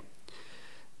had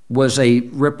was a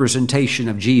representation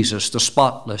of Jesus, the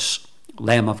spotless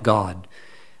Lamb of God.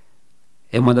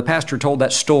 And when the pastor told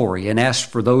that story and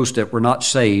asked for those that were not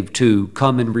saved to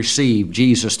come and receive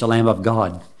Jesus, the Lamb of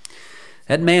God,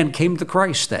 that man came to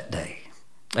Christ that day.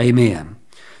 Amen.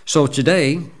 So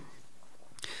today,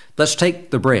 let's take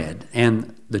the bread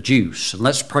and the juice and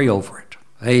let's pray over it.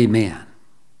 Amen.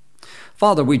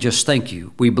 Father, we just thank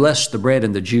you. We bless the bread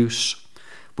and the juice.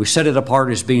 We set it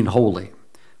apart as being holy.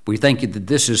 We thank you that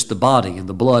this is the body and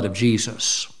the blood of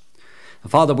Jesus.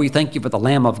 And Father, we thank you for the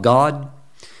Lamb of God,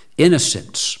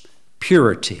 innocence,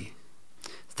 purity.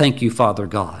 Thank you, Father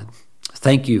God.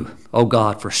 Thank you, oh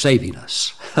God, for saving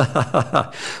us.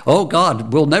 Oh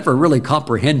God, we'll never really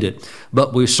comprehend it,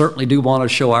 but we certainly do want to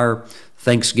show our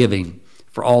thanksgiving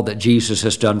for all that Jesus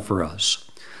has done for us.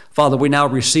 Father, we now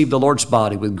receive the Lord's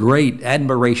body with great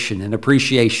admiration and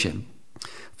appreciation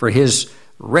for His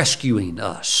rescuing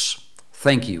us.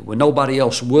 Thank you. When nobody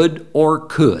else would or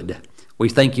could, we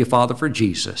thank you, Father, for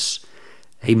Jesus.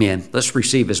 Amen. Let's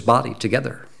receive His body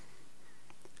together.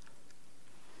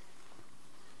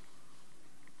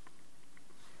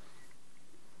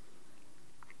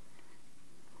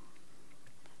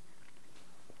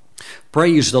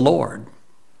 Praise the Lord.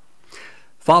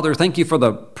 Father, thank you for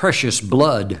the precious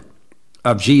blood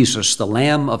of Jesus, the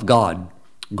Lamb of God.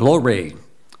 Glory,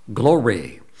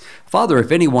 glory. Father,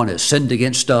 if anyone has sinned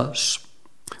against us,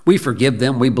 we forgive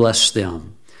them, we bless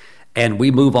them, and we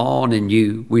move on in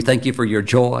you. We thank you for your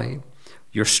joy,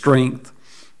 your strength.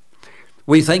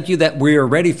 We thank you that we are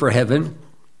ready for heaven,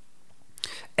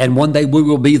 and one day we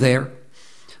will be there.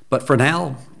 But for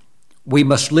now, we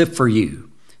must live for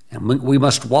you, and we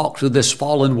must walk through this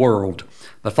fallen world.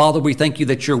 But Father, we thank you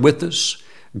that you're with us.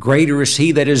 Greater is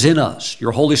he that is in us,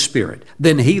 your Holy Spirit,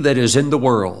 than he that is in the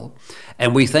world.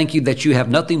 And we thank you that you have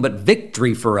nothing but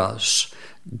victory for us,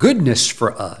 goodness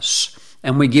for us,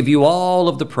 and we give you all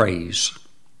of the praise.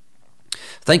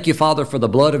 Thank you, Father, for the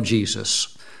blood of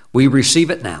Jesus. We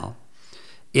receive it now.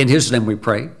 In his name we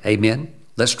pray. Amen.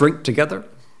 Let's drink together.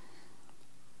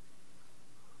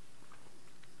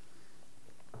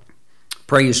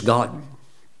 Praise God.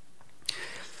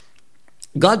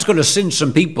 God's going to send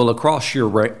some people across your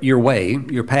way,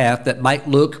 your path, that might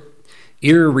look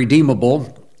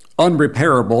irredeemable,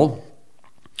 unrepairable,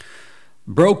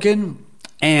 broken,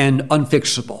 and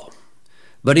unfixable.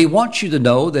 But he wants you to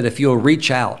know that if you'll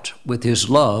reach out with his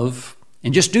love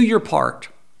and just do your part,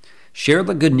 share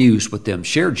the good news with them,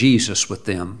 share Jesus with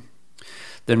them,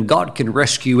 then God can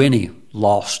rescue any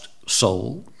lost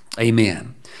soul.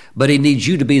 Amen. But he needs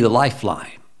you to be the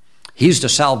lifeline. He's the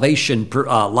salvation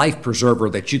life preserver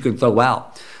that you can throw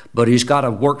out, but he's got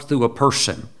to work through a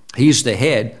person. He's the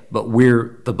head, but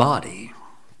we're the body.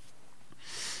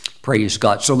 Praise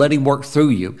God. So let him work through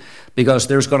you, because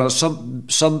there's going to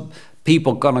some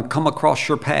people going to come across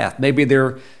your path. Maybe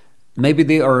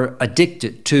they are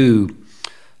addicted to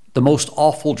the most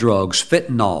awful drugs,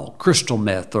 fentanyl, crystal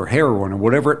meth, or heroin, or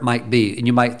whatever it might be, and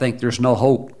you might think there's no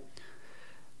hope.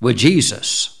 With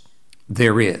Jesus,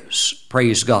 there is.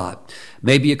 Praise God.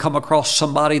 Maybe you come across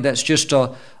somebody that's just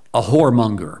a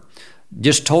whoremonger,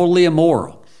 just totally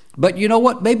immoral. But you know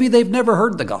what? Maybe they've never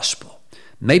heard the gospel.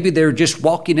 Maybe they're just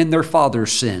walking in their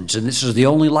father's sins, and this is the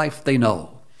only life they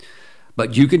know.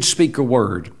 But you can speak a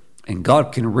word, and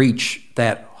God can reach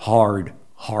that hard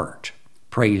heart.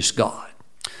 Praise God.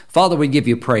 Father, we give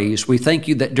you praise. We thank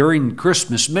you that during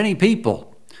Christmas, many people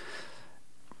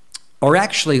are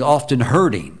actually often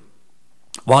hurting.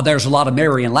 While there's a lot of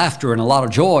merry and laughter and a lot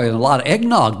of joy and a lot of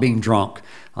eggnog being drunk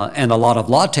and a lot of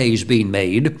lattes being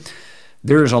made,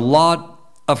 there's a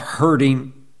lot of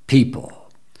hurting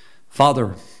people.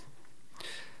 Father,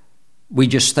 we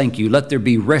just thank you. Let there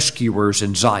be rescuers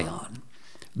in Zion.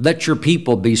 Let your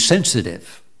people be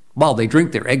sensitive. While they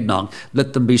drink their eggnog,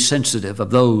 let them be sensitive of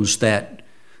those that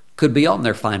could be on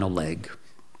their final leg.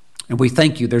 And we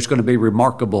thank you there's going to be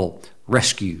remarkable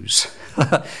rescues,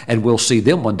 and we'll see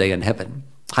them one day in heaven.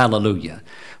 Hallelujah.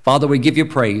 Father, we give you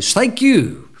praise. Thank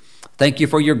you. Thank you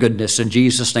for your goodness in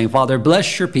Jesus' name. Father,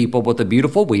 bless your people with a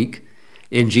beautiful week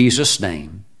in Jesus'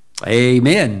 name.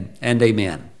 Amen and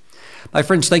amen. My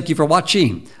friends, thank you for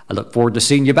watching. I look forward to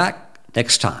seeing you back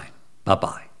next time.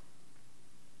 Bye-bye.